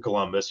Ramirez in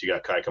Columbus. You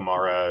got Kai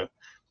Kamara.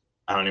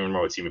 I don't even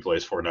remember what team he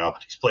plays for now,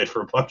 but he's played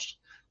for a bunch.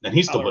 And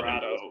he's still living.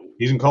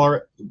 He's in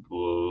Colorado.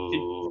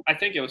 I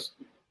think it was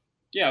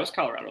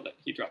Colorado that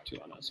he dropped 2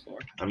 on us for.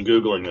 I'm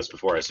Googling this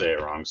before I say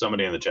it wrong.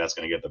 Somebody in the chat's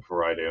going to get that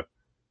before I do.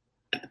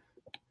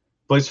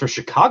 Plays for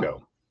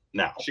Chicago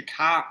now.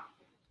 Chicago,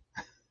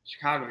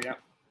 yeah.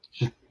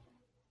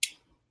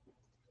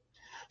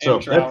 So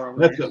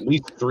that's at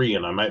least 3,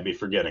 and I might be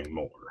forgetting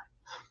more.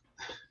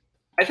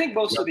 I think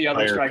most of the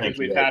other strikers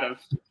we've had have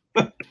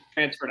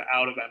transferred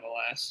out of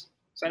MLS.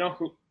 So I know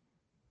who.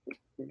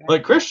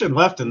 Like Christian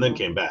left and then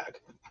came back.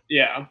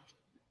 Yeah.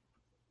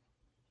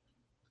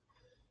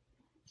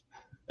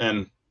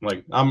 And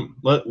like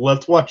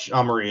let's watch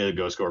Amaria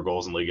go score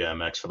goals in Liga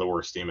MX for the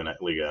worst team in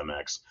Liga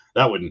MX.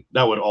 That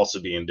would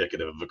also be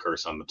indicative of a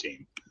curse on the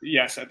team.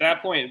 Yes, at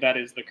that point, that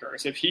is the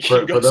curse. If he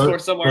can score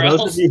somewhere else. For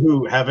those of you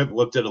who haven't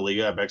looked at a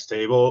Liga MX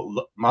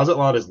table,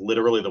 Mazatlan is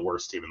literally the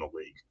worst team in the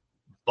league.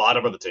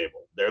 Bottom of the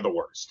table. They're the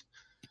worst.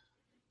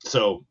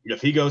 So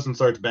if he goes and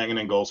starts banging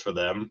in goals for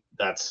them,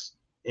 that's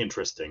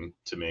interesting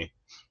to me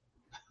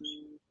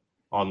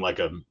on like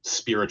a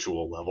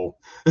spiritual level.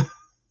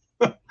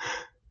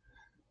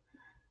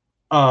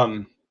 To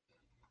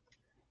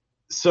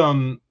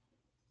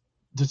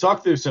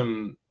talk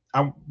through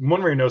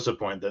one Reynoso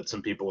point that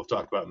some people have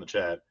talked about in the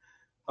chat.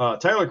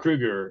 Tyler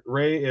Kruger,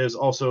 Ray is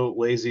also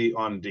lazy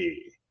on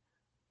D.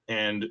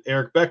 And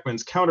Eric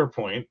Beckman's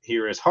counterpoint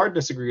here is hard to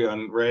disagree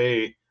on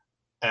Ray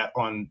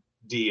on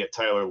D at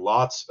Tyler.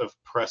 Lots of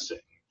pressing.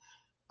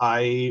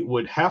 I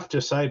would have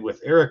to side with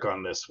Eric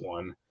on this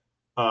one.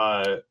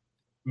 Manuel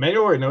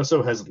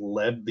Reynoso has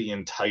led the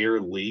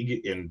entire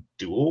league in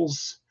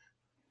duels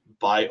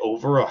by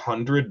over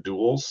 100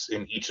 duels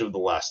in each of the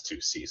last 2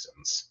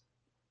 seasons.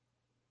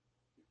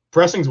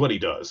 Pressing's what he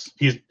does.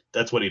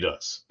 That's what he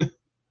does.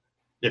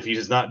 If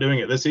he's not doing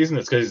it this season,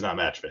 it's because he's not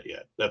match fit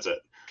yet. That's it.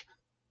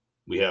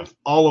 We have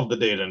all of the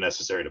data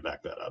necessary to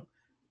back that up.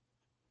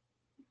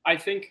 I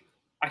think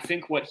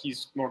what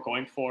he's more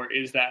going for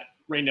is that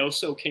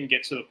Reynoso can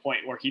get to the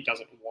point where he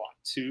doesn't want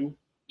to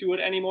do it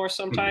anymore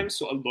sometimes,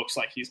 so it looks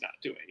like he's not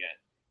doing it.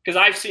 Because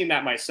I've seen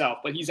that myself,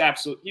 but he's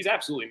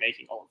absolutely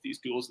making all of these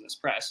duels in this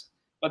press.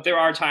 But there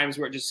are times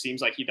where it just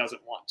seems like he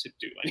doesn't want to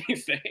do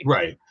anything.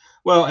 Right.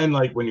 Well, and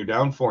like when you're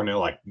down 4-0,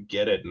 like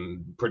get it.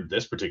 In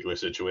this particular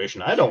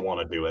situation, I don't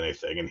want to do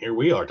anything, and here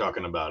we are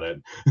talking about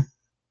it.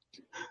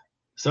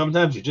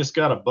 Sometimes you just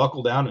got to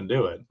buckle down and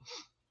do it.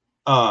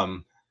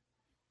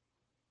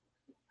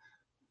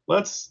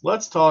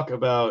 Let's talk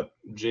about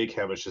Jake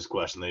Hevish's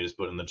question they just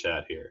put in the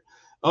chat here.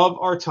 Of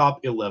our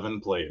top 11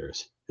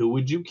 players, who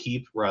would you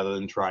keep rather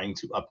than trying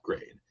to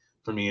upgrade?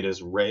 For me, it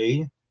is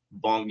Ray,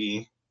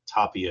 Bongi,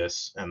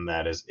 Tapias, and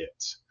that is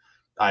it.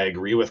 I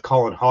agree with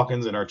Colin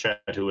Hawkins in our chat,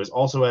 who has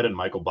also added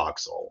Michael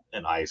Boxall,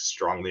 and I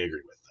strongly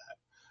agree with that.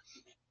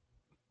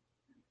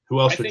 Who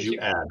else would you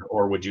add,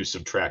 or would you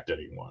subtract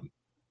anyone?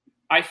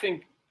 I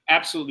think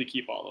absolutely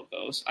keep all of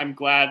those. I'm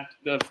glad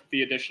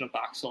the addition of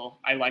Boxall.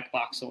 I like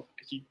Boxall.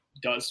 He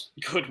does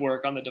good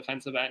work on the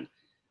defensive end.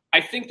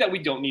 I think that we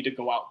don't need to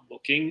go out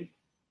looking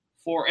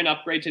for an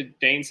upgrade to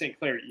Dane St.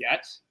 Clair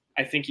yet.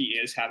 I think he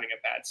is having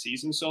a bad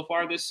season so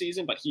far this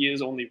season, but he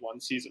is only one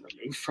season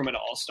removed from an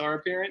all-star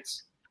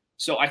appearance.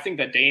 So I think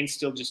that Dane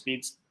still just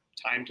needs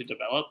time to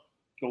develop.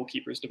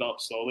 Goalkeepers develop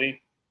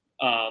slowly.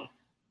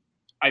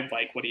 I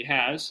like what he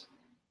has.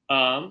 Who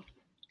else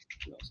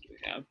do we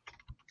have?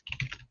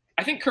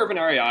 I think Kervin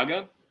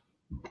Arriaga.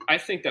 I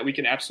think that we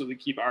can absolutely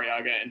keep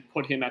Arriaga and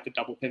put him at the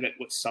double pivot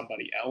with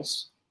somebody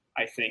else.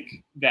 I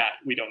think that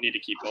we don't need to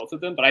keep both of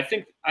them, but I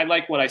think I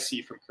like what I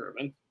see from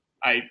Kervin.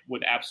 I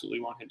would absolutely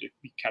want him to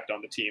be kept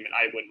on the team, and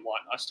I wouldn't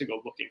want us to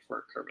go looking for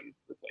a Kervin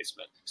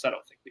replacement because I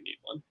don't think we need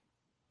one.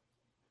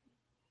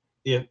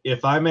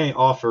 If I may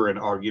offer an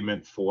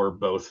argument for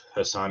both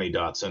Hassani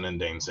Dotson and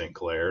Dane St.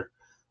 Clair,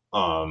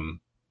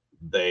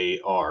 they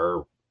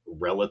are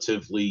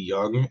relatively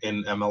young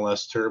in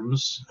MLS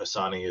terms.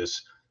 Hassani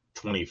is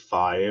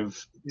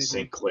 25,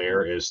 St.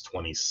 Clair is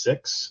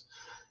 26,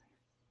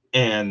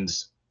 and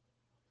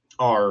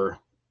are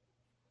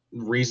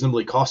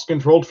reasonably cost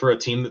controlled for a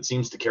team that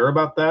seems to care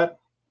about that.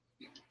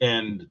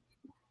 And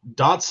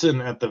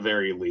Dotson, at the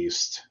very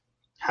least,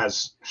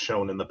 has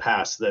shown in the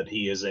past that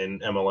he is an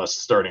MLS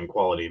starting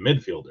quality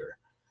midfielder.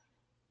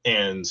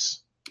 And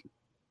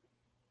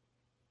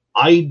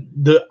I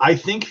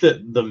think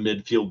that the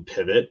midfield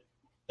pivot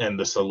and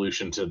the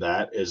solution to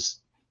that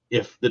is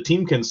if the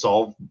team can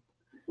solve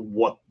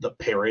what the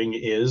pairing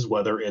is,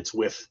 whether it's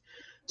with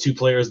two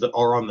players that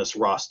are on this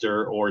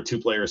roster or two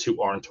players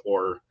who aren't,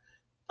 or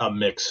a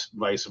mix,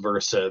 vice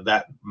versa,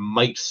 that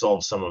might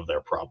solve some of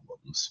their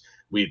problems.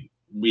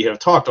 We have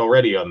talked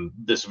already on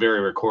this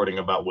very recording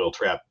about Will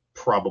Trapp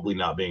probably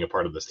not being a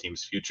part of this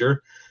team's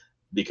future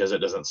because it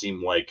doesn't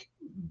seem like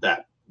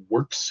that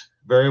works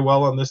very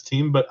well on this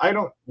team. But I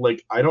don't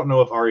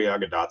know if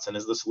Arriaga Dotson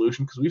is the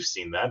solution because we've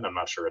seen that and I'm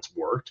not sure it's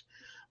worked.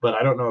 But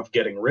I don't know if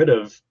getting rid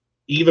of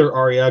either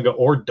Arriaga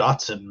or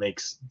Dotson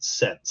makes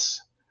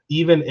sense.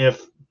 Even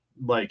if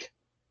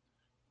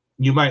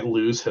you might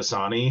lose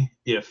Hassani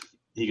if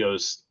he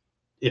goes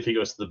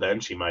to the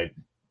bench, he might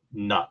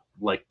not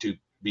like to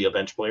be a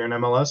bench player in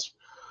MLS.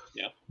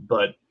 Yeah.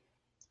 But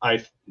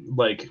I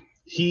like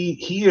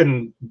he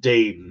and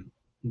Dane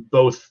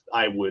both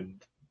I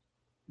would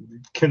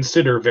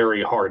consider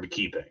very hard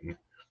keeping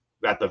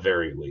at the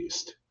very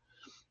least.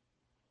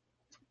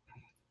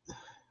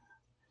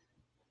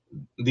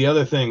 The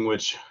other thing,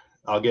 which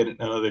I'll get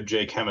another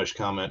Jake Hemish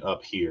comment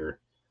up here.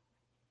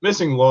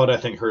 Missing Lod, I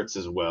think, hurts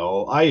as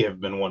well. I have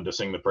been one to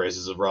sing the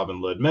praises of Robin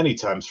Lod many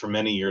times for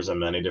many years on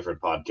many different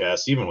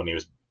podcasts, even when he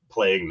was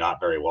playing not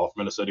very well for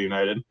Minnesota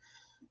United.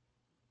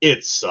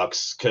 It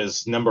sucks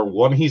because, number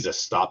one, he's a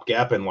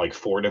stopgap in like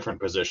 4 different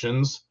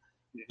positions.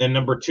 And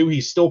number 2,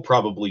 he's still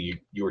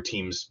probably your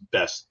team's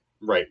best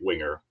right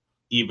winger,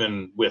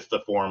 even with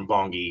the form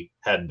Bongi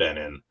had been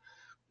in,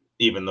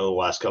 even though the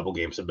last couple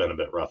games have been a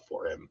bit rough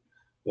for him.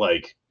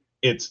 Like,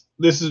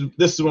 this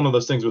is one of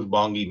those things with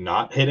Bongi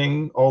not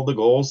hitting all the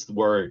goals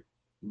where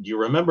you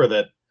remember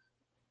that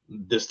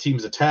this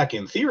team's attack,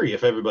 in theory,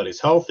 if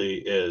everybody's healthy,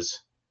 is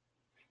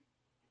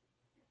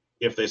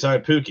if they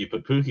sign Pukki,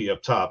 put Pukki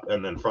up top,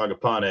 and then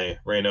Fragapane,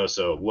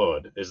 Reynoso,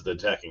 Wood is the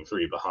attacking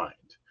 3 behind.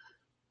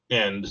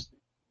 And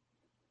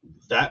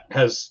that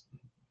has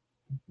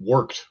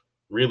worked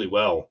really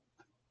well.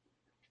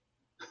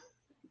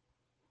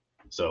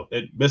 So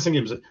missing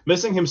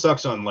him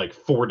sucks on like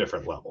 4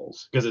 different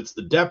levels because it's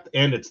the depth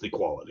and it's the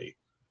quality.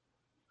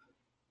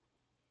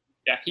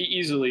 Yeah, he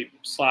easily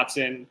slots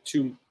in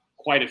to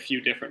quite a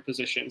few different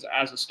positions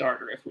as a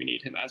starter if we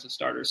need him as a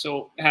starter.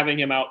 So having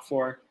him out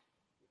for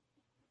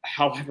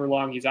however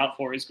long he's out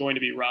for is going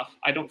to be rough.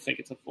 I don't think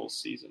it's a full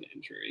season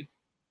injury.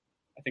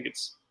 I think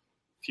it's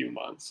a few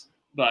months.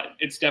 But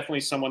it's definitely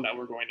someone that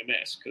we're going to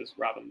miss because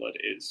Robin Lod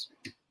is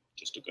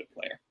just a good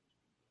player.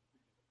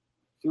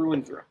 Through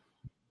and through.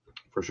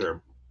 For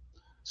sure.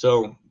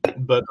 So,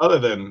 but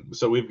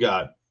we've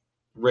got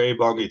Ray,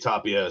 Bongi,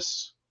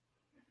 Tapias,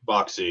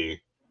 Boxy,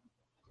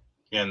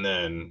 and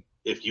then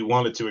if you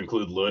wanted to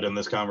include Lod in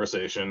this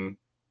conversation,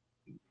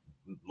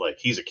 like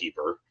he's a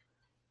keeper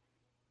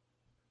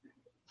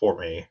for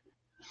me.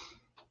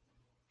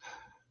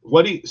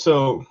 Let's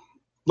talk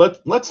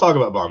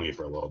about Bongi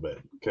for a little bit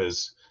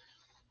because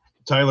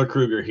Tyler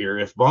Kruger here.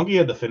 If Bongi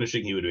had the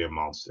finishing, he would be a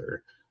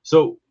monster.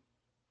 So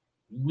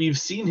we've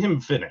seen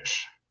him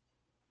finish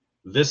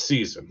this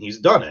season. He's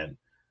done it.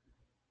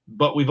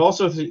 But we've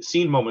also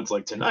seen moments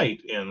like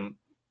tonight in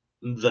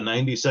the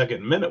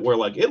 92nd minute where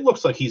like it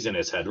looks like he's in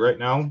his head right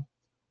now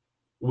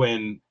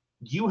when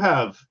you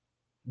have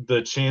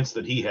the chance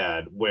that he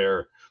had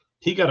where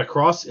he got a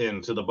cross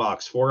into the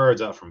box 4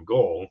 yards out from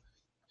goal,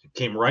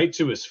 came right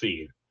to his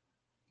feet,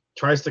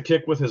 tries to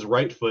kick with his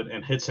right foot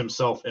and hits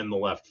himself in the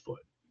left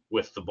foot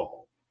with the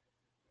ball.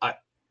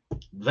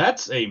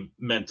 That's a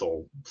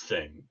mental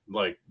thing.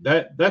 Like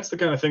that's the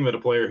kind of thing that a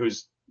player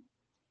who's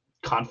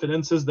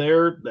confidence is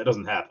there, that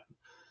doesn't happen.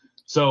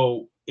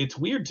 So it's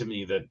weird to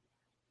me that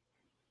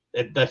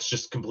that's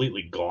just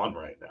completely gone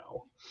right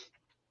now.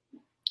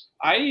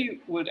 I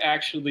would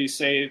actually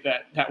say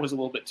that was a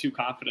little bit too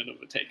confident of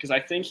a take, because I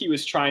think he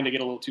was trying to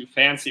get a little too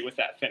fancy with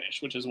that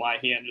finish, which is why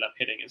he ended up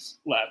hitting his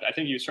left. I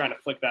think he was trying to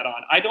flick that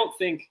on. I don't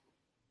think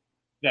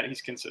that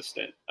he's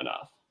consistent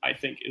enough, I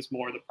think, is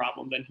more the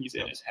problem than he's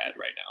in his head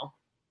right now.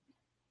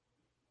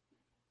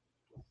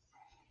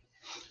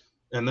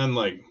 And then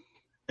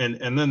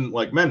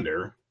like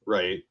Mender,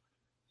 right?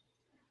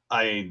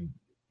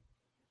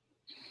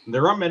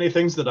 There are many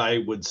things that I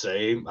would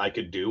say I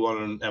could do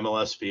on an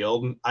MLS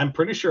field. I'm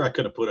pretty sure I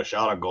could have put a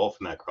shot on goal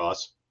from that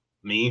cross.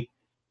 Me,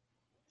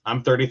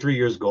 I'm 33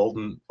 years old,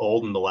 and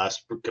the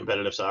last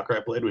competitive soccer I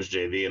played was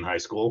JV in high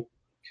school.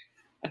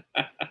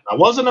 I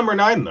was a number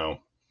 9, though.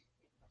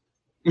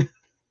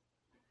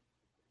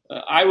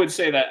 I would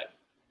say that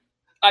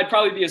I'd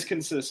probably be as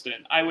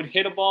consistent. I would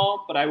hit a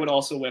ball, but I would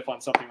also whiff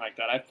on something like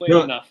that. I've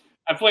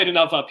played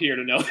enough up here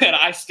to know that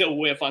I still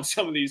whiff on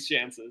some of these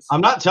chances. I'm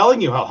not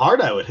telling you how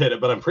hard I would hit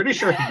it, but I'm pretty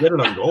sure I could get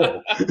it on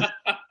goal.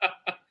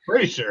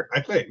 Pretty sure,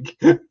 I think.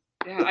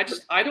 Yeah,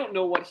 I don't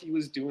know what he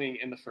was doing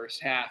in the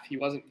first half. He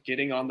wasn't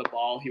getting on the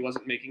ball. He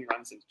wasn't making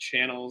runs into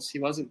channels. He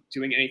wasn't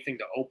doing anything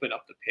to open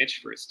up the pitch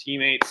for his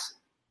teammates.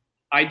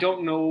 I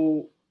don't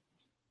know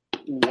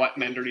what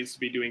Mender needs to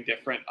be doing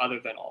different other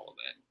than all of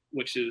it,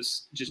 which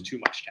is just too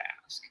much to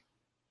ask.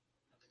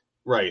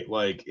 Right,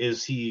 like,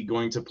 is he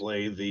going to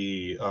play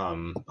the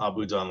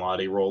Abu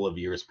Danladi role of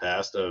years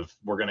past of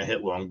we're going to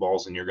hit long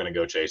balls and you're going to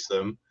go chase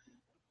them?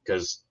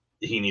 Because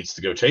he needs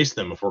to go chase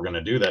them if we're going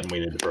to do that, and we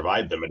need to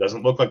provide them. It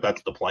doesn't look like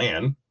that's the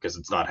plan because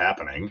it's not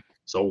happening.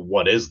 So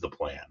what is the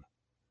plan?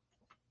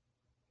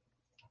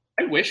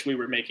 I wish we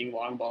were making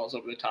long balls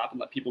over the top and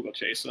let people go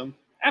chase them.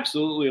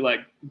 Absolutely, like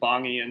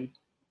Bongi and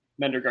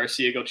Mender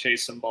Garcia go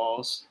chase some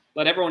balls.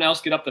 Let everyone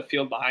else get up the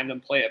field behind them,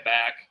 play it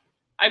back.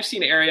 I've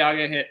seen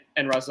Arriaga hit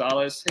and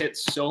Rosales hit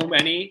so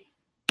many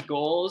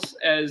goals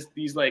as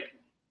these like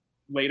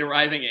late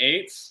arriving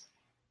 8s.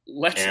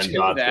 Let's do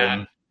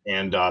that.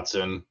 And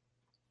Dotson.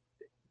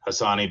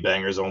 Hassani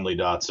bangers only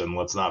Dotson.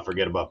 Let's not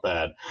forget about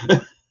that.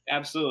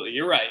 Absolutely.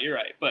 You're right.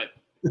 But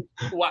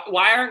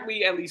why aren't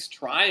we at least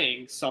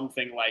trying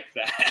something like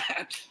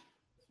that?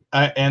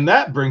 And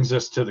that brings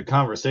us to the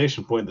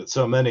conversation point that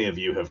so many of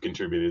you have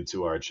contributed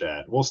to our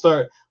chat.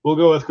 We'll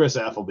go with Chris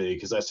Appleby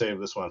because I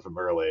saved this one from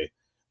early.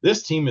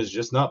 This team is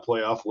just not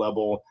playoff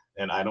level,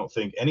 and I don't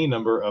think any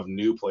number of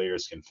new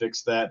players can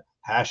fix that.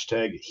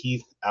 Hashtag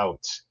Heath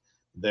out.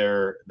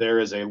 There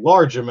is a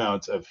large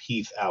amount of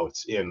Heath out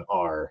in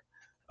our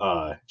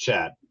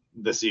chat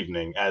this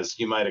evening, as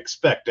you might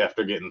expect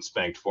after getting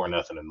spanked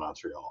 4-0 in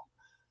Montreal.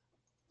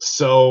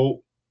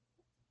 So,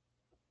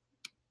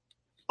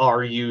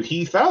 are you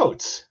Heath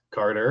out,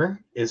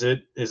 Carter? Is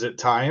it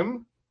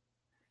time?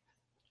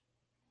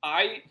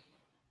 I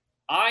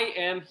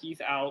am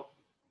Heath out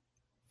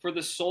for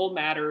the sole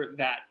matter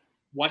that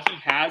what he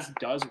has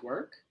does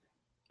work,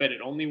 but it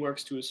only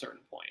works to a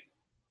certain point.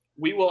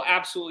 We will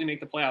absolutely make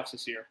the playoffs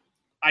this year.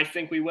 I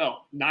think we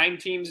will. 9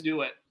 teams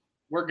do it.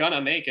 We're going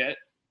to make it.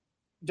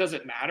 Does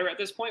it matter at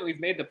this point? We've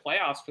made the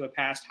playoffs for the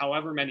past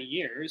however many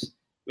years.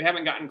 We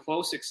haven't gotten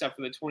close except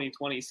for the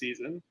 2020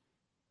 season.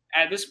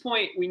 At this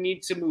point, we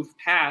need to move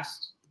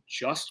past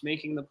just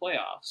making the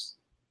playoffs.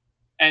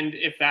 And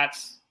if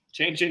that's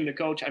changing the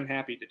coach, I'm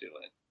happy to do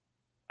it.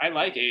 I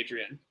like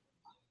Adrian.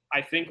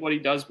 I think what he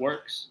does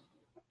works,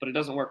 but it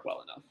doesn't work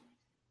well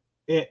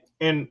enough.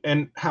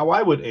 And how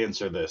I would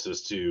answer this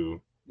is to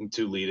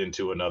lead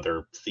into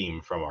another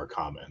theme from our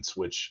comments,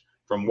 which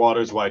from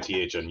Waters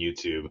YTH on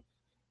YouTube.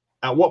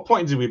 At what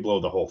point do we blow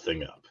the whole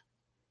thing up?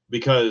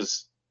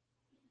 Because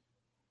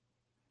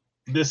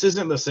this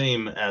isn't the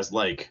same as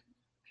like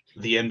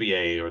the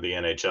NBA or the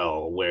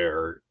NHL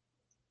where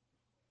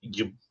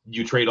you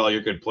trade all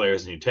your good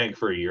players and you tank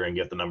for a year and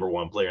get the number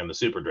 1 player in the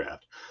super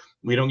draft.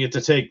 We don't get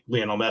to take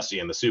Lionel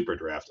Messi in the super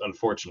draft.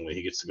 Unfortunately,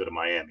 he gets to go to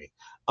Miami.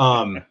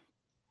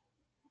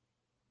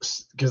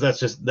 Because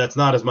that's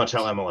not as much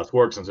how MLS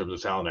works in terms of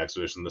talent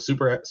acquisition. The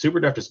super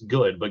draft is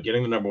good, but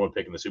getting the number 1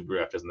 pick in the super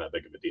draft isn't that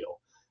big of a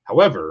deal.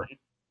 However,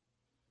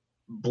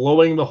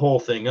 blowing the whole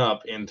thing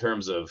up in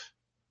terms of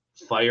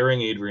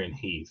firing Adrian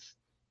Heath,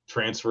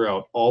 transfer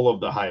out all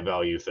of the high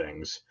value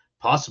things,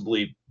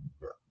 possibly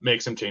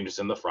make some changes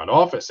in the front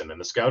office and in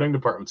the scouting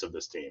departments of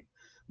this team,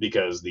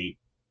 because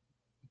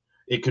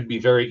it could be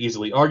very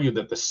easily argued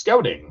that the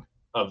scouting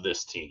of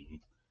this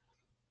team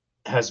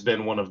has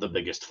been one of the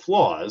biggest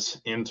flaws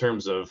in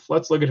terms of,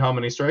 let's look at how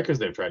many strikers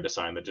they've tried to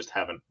sign that just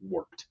haven't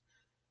worked.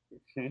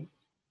 Okay.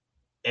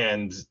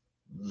 And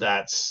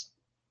that's,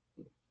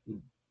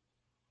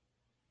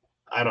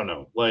 I don't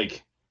know,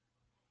 like,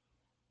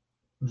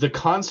 the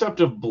concept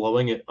of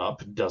blowing it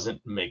up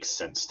doesn't make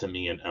sense to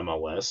me in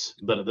MLS,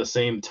 but at the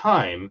same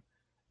time,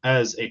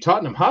 as a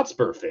Tottenham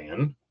Hotspur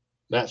fan,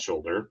 that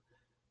shoulder,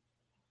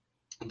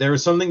 there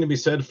is something to be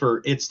said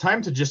for it's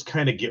time to just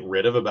kind of get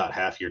rid of about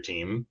half your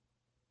team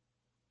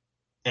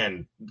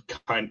and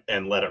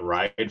let it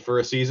ride for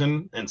a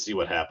season and see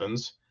what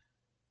happens.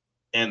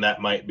 and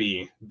that might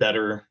be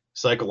better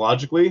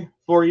psychologically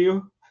for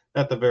you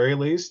at the very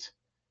least.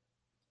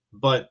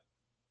 But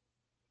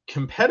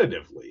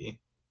competitively,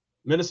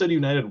 Minnesota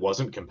United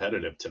wasn't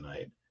competitive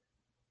tonight.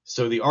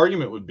 So the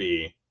argument would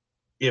be,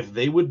 if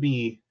they would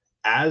be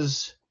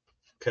as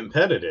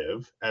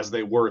competitive as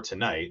they were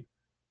tonight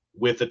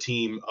with a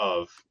team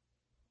of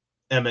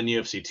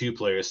MNUFC 2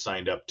 players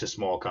signed up to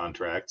small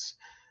contracts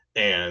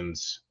and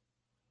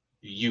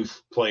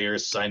youth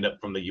players signed up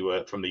from the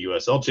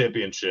USL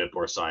Championship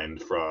or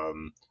signed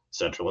from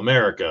Central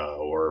America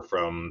or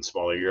from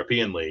smaller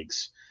European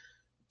leagues,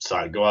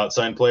 go out,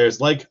 sign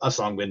players like a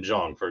Songbin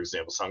Jong, for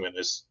example. Songbin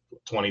is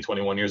 20,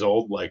 21 years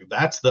old. Like,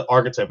 that's the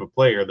archetype of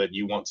player that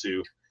you want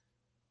to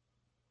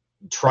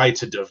try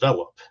to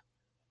develop.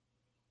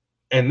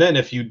 And then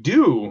if you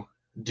do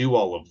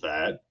all of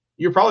that,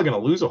 you're probably going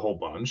to lose a whole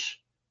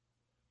bunch.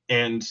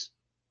 And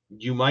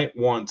you might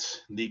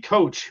want the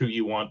coach who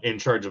you want in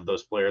charge of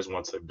those players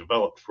once they've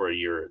developed for a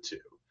year or two.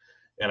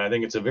 And I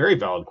think it's a very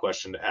valid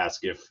question to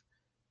ask if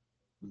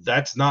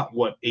that's not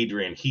what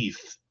Adrian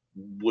Heath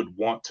would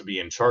want to be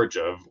in charge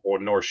of, or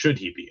nor should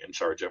he be in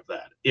charge of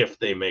that if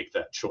they make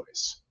that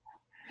choice.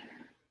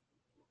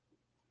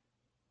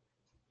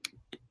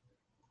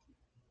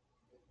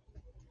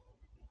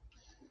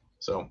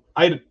 So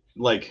I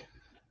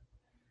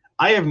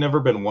have never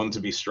been one to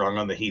be strong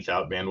on the Heath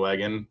out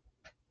bandwagon.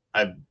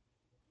 I've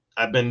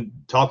been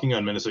talking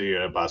on Minnesota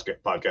United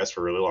podcast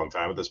for a really long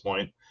time at this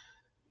point,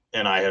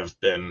 and I have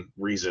been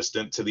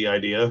resistant to the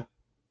idea.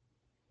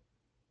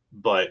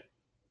 But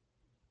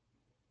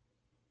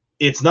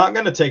it's not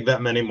going to take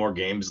that many more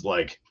games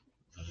like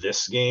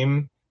this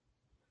game,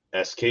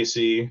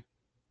 SKC,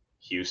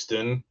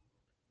 Houston.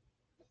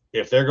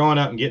 If they're going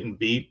out and getting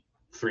beat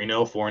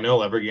 3-0,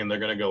 4-0 every game they're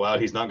going to go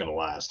out, he's not going to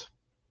last.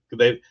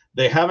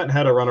 They haven't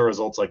had a run of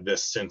results like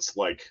this since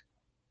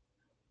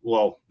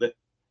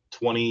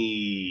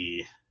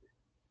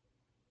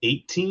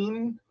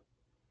 2018,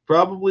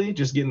 probably,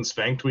 just getting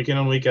spanked week in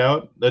and week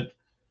out. That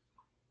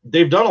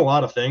they've done a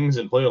lot of things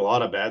and played a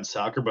lot of bad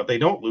soccer, but they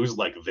don't lose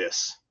like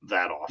this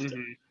that often.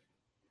 Mm-hmm.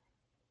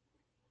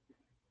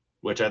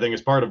 Which I think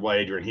is part of why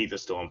Adrian Heath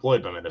is still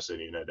employed by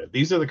Minnesota United.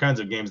 These are the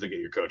kinds of games that get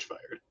your coach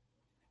fired.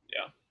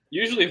 Yeah.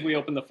 Usually if we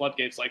open the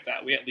floodgates like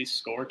that, we at least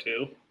score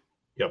too.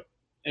 Yep.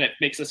 And it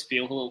makes us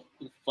feel a little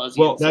fuzzy.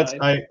 Well,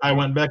 inside. I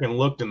went back and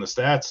looked in the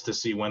stats to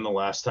see when the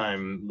last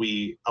time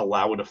we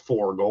allowed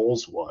 4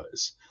 goals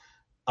was.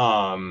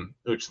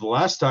 Which the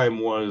last time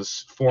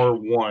was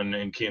 4-1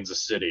 in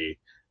Kansas City,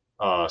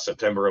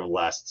 September of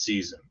last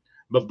season.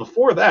 But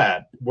before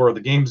that were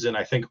the games in,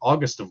 I think,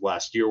 August of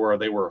last year where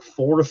they were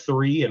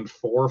 4-3 and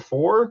 4-4,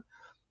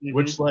 mm-hmm.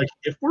 Which,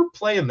 if we're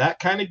playing that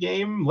kind of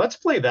game, let's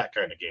play that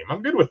kind of game.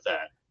 I'm good with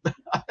that.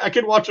 I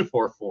could watch a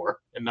 4-4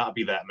 and not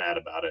be that mad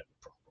about it,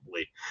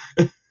 probably.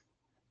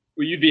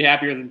 Well, you'd be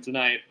happier than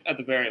tonight, at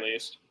the very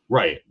least.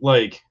 Right.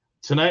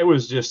 Tonight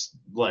was just,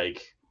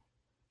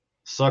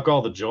 suck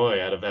all the joy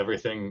out of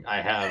everything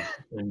I have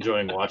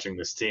enjoying watching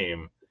this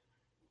team.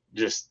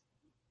 Just,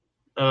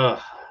 and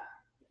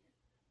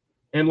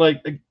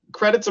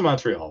credit to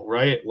Montreal,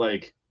 right?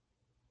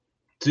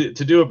 To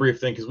do a brief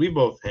thing, because we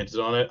both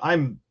hinted on it.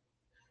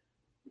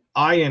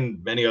 I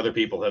and many other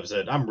people have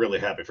said I'm really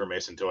happy for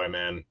Mason Toye,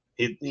 man.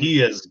 He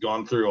has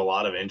gone through a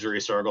lot of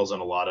injury struggles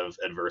and a lot of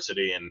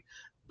adversity in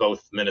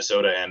both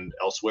Minnesota and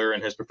elsewhere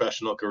in his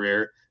professional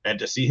career. And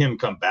to see him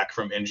come back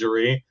from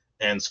injury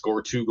and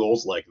score 2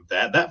 goals like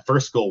that, that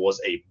first goal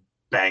was a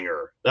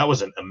banger. That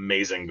was an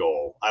amazing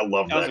goal. I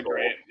love that goal.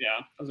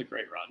 That was a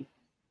great run.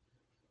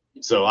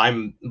 So I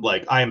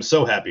am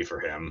so happy for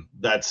him.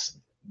 That's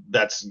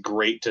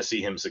great to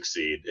see him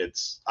succeed.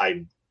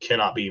 I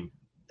cannot be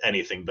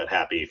anything but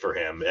happy for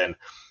him. And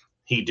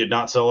he did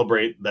not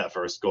celebrate that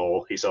first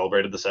goal. He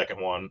celebrated the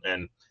second one.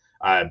 And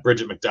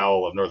Bridget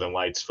McDowell of Northern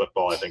Lights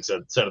Football, I think,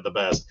 said it the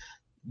best.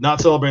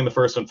 Not celebrating the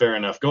first one, fair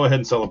enough. Go ahead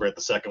and celebrate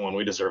the second one.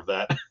 We deserve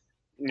that.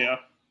 Yeah.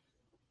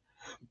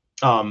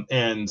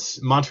 And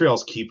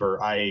Montreal's keeper,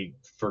 I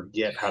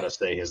forget how to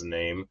say his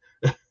name.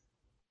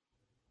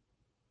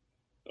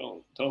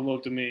 Don't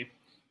look to me.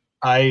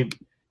 I'm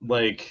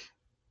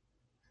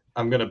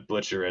gonna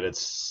butcher it.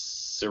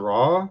 It's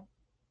Syrah.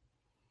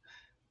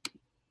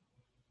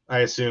 I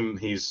assume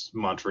he's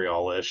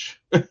Montreal-ish,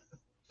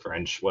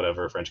 French,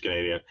 whatever, French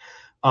Canadian.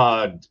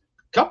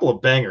 Couple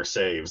of banger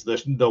saves.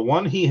 The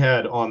one he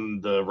had on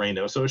the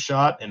Reynoso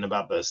shot in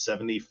about the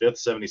 75th,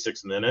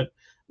 76th minute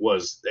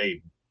was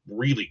a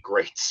really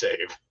great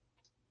save.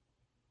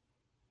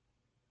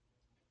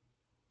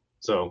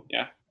 So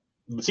yeah.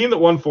 The team that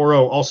won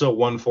 4-0 also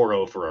won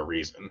 4-0 for a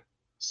reason.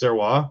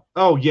 Serrois?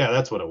 Oh, yeah,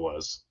 that's what it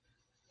was.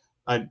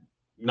 I'm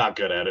not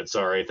good at it,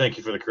 sorry. Thank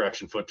you for the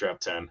correction, Foottrap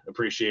 10.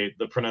 Appreciate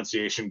the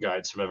pronunciation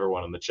guides from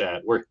everyone in the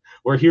chat. We're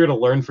here to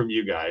learn from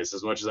you guys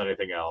as much as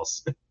anything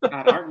else.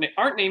 God,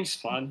 aren't names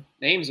fun?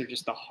 Names are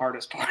just the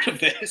hardest part of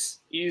this,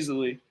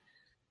 easily.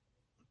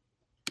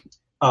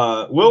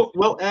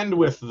 We'll end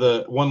with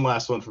the one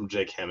last one from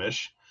Jake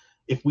Hemish.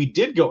 If we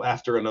did go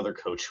after another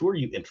coach, who are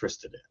you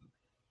interested in?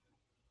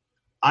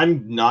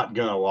 I'm not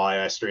gonna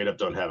lie. I straight up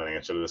don't have an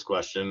answer to this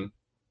question.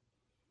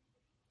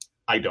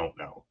 I don't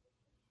know.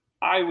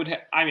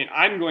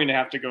 I'm going to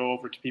have to go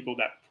over to people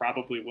that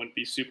probably wouldn't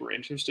be super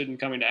interested in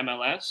coming to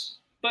MLS.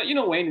 But,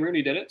 Wayne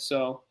Rooney did it,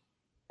 so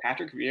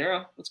Patrick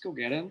Vieira, let's go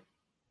get him.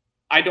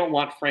 I don't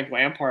want Frank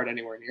Lampard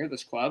anywhere near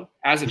this club.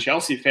 As a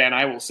Chelsea fan,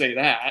 I will say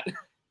that.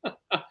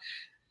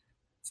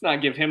 Let's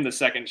not give him the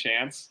second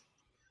chance.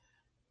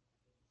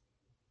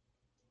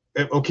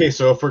 Okay,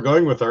 so if we're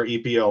going with our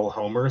EPL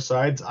homer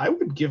sides, I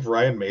would give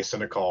Ryan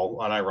Mason a call,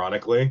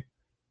 unironically.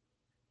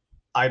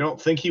 I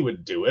don't think he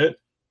would do it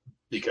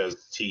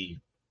because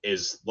he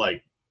is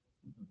like,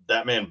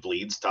 that man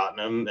bleeds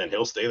Tottenham and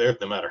he'll stay there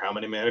no matter how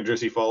many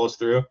managers he follows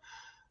through.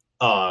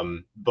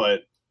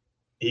 But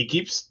he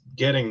keeps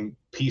getting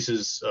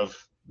pieces of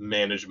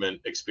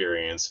management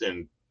experience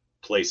in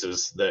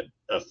places that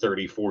a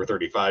 34,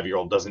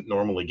 35-year-old doesn't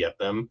normally get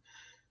them.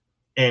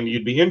 And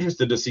you'd be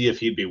interested to see if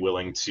he'd be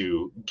willing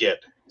to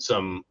get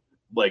some,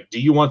 like, do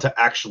you want to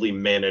actually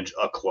manage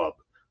a club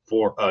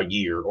for a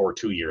year or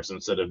 2 years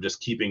instead of just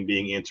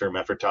being interim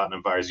after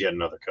Tottenham fires yet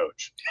another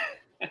coach?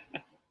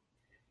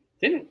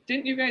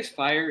 Didn't you guys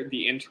fire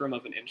the interim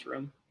of an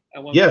interim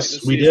at one yes,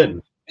 point this we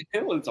season? did.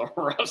 It was a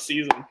rough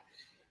season.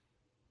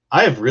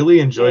 I have really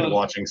enjoyed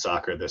watching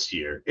soccer this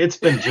year. It's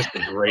been just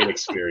a great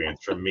experience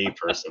for me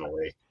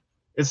personally.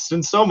 It's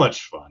been so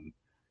much fun.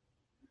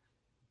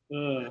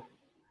 So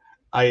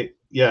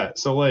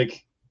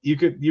like you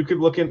could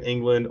look in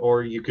England,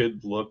 or you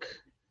could look.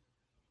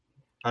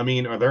 I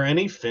mean, are there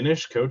any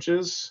Finnish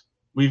coaches?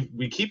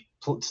 We keep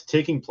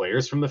taking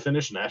players from the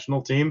Finnish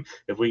national team.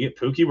 If we get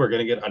Pukki, we're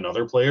going to get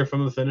another player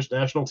from the Finnish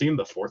national team,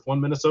 the fourth one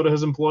Minnesota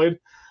has employed.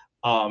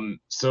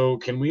 So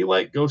can we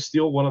go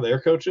steal one of their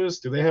coaches?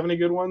 Do they have any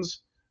good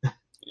ones?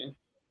 Yeah.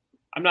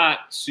 I'm not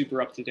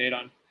super up to date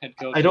on head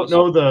coaches. I don't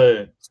know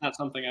it's not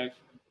something I've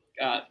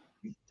got.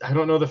 I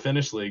don't know the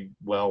Finnish league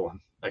well.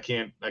 I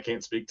can't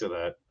speak to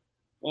that.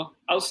 Well,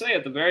 I'll say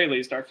at the very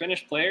least, our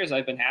Finnish players,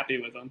 I've been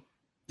happy with them.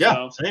 Yeah,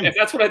 so same. If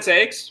that's what it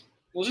takes,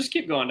 we'll just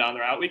keep going down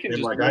the route. We can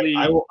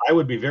I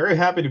would be very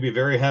happy to be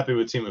very happy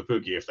with Team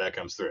Pukki if that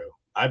comes through.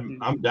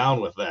 I'm down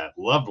with that.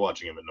 Loved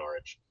watching him at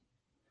Norwich.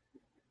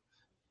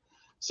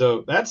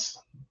 So that's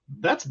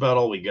about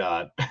all we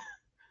got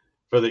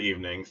for the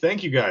evening.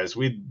 Thank you guys.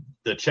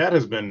 The chat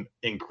has been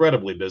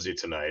incredibly busy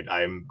tonight.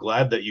 I'm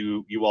glad that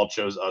you all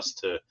chose us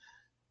to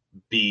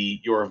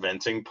be your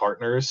venting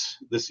partners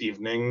this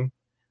evening.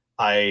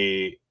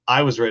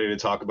 I was ready to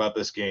talk about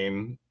this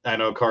game. I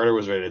know Carter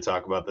was ready to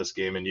talk about this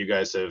game, and you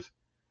guys have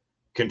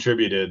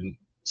contributed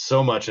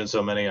so much and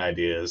so many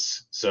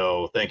ideas.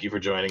 So thank you for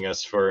joining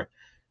us for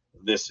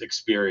this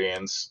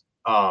experience.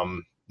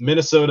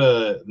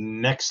 Minnesota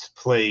next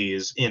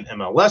plays in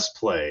MLS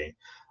play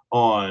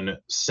on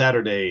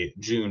Saturday,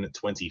 June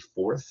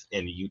 24th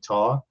in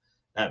Utah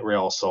at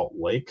Real Salt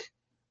Lake.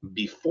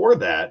 Before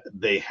that,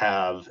 they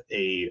have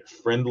a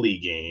friendly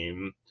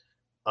game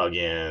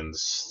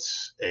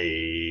against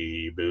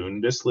a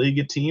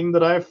Bundesliga team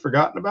that I've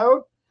forgotten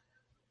about.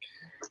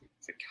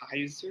 Is it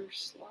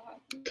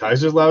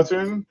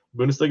Kaiserslautern,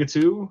 Bundesliga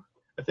 2,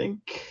 I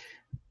think.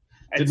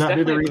 Did not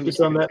do the research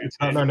on that. It's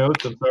not in our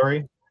notes. I'm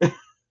sorry.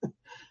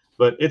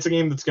 But it's a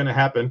game that's going to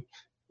happen.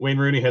 Wayne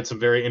Rooney had some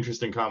very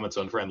interesting comments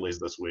on friendlies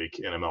this week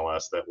in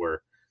MLS that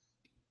were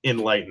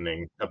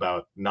enlightening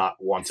about not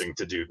wanting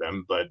to do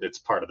them, but it's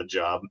part of the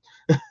job.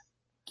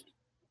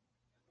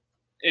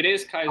 It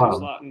is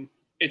Kaiserslautern.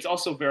 It's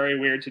also very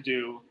weird to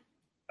do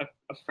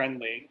a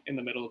friendly in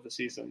the middle of the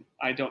season.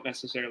 I don't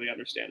necessarily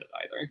understand it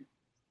either.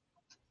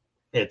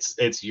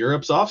 It's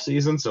Europe's off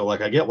season, so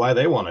I get why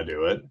they want to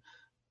do it,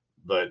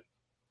 but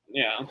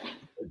yeah,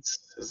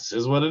 this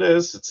is what it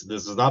is.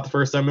 This is not the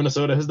first time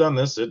Minnesota has done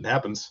this. It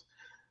happens.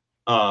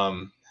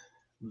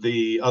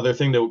 The other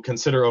thing to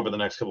consider over the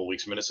next couple of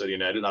weeks, Minnesota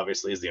United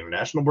obviously is the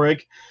international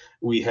break.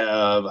 We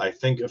have, I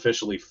think,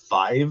 officially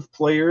 5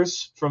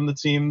 players from the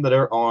team that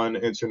are on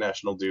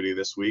international duty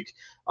this week.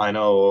 I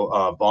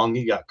know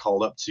Bongi got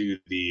called up to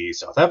the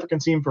South African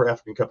team for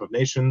African Cup of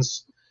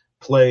Nations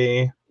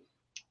play.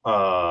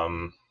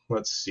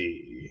 Let's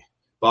see.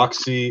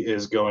 Boxy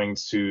is going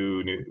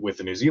with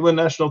the New Zealand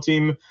national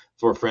team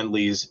for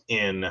friendlies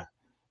in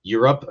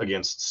Europe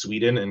against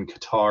Sweden and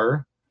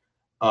Qatar.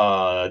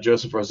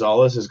 Joseph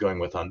Rosales is going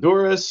with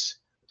Honduras.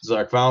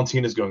 Zarek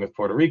Valentin is going with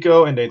Puerto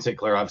Rico, and Dane St.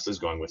 Clair obviously is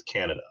going with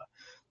Canada.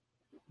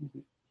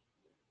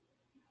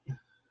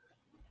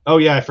 Oh,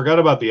 yeah, I forgot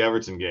about the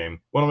Everton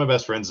game. One of my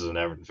best friends is an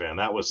Everton fan.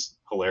 That was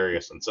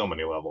hilarious on so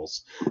many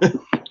levels.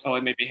 Oh,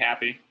 it made me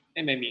happy.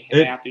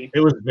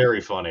 It was very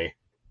funny.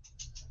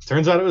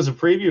 Turns out it was a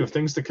preview of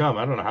things to come.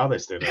 I don't know how they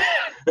stayed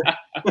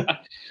up.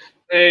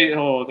 They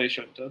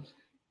shouldn't have.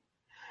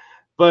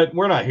 But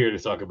we're not here to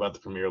talk about the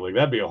Premier League.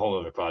 That'd be a whole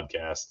other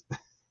podcast.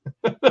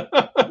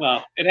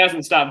 Well, it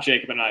hasn't stopped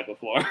Jacob and I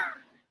before.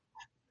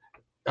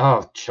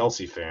 Oh,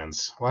 Chelsea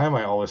fans. Why am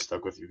I always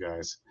stuck with you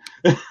guys?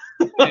 Hey,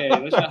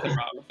 there's nothing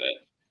wrong with it.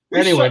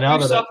 We've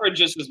suffered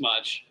just as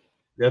much.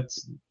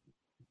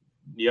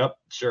 Yep,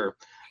 sure.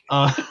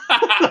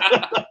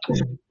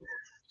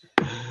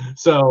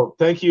 So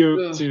thank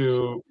you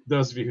to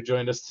those of you who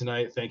joined us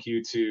tonight. Thank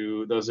you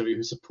to those of you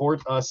who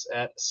support us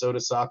at Soda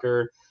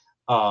Soccer,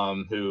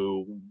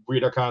 who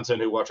read our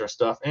content, who watch our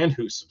stuff, and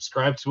who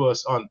subscribe to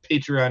us on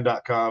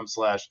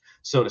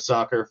patreon.com/Soda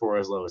Soccer for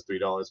as low as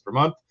 $3 per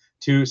month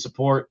to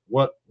support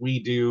what we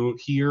do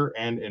here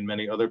and in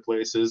many other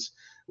places.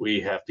 We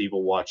have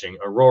people watching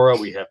Aurora.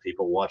 We have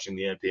people watching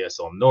the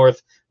NPSL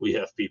North. We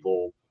have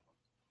people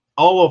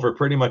all over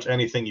pretty much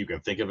anything you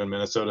can think of in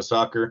Minnesota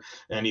soccer,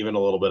 and even a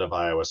little bit of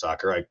Iowa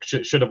soccer. I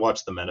should have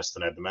watched the Menace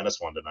tonight. The Menace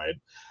won tonight.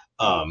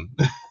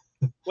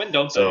 When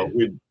don't so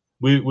they?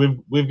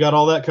 we've got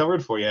all that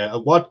covered for you.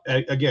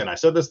 Again, I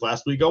said this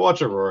last week. Go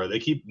watch Aurora. They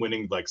keep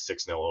winning like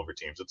 6-0 over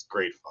teams. It's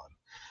great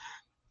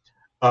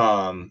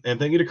fun. And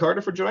thank you to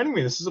Carter for joining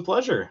me. This is a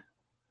pleasure.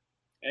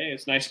 Hey,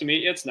 it's nice to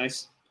meet you. It's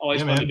nice.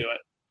 Always fun to do it.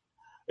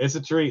 It's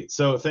a treat.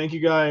 So thank you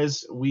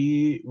guys.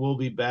 We will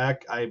be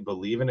back, I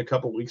believe, in a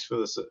couple weeks for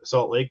the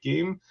Salt Lake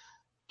game.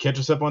 Catch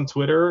us up on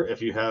Twitter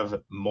if you have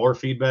more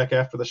feedback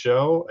after the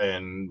show,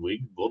 and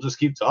we'll just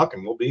keep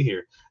talking. We'll be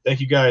here.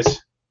 Thank you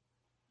guys.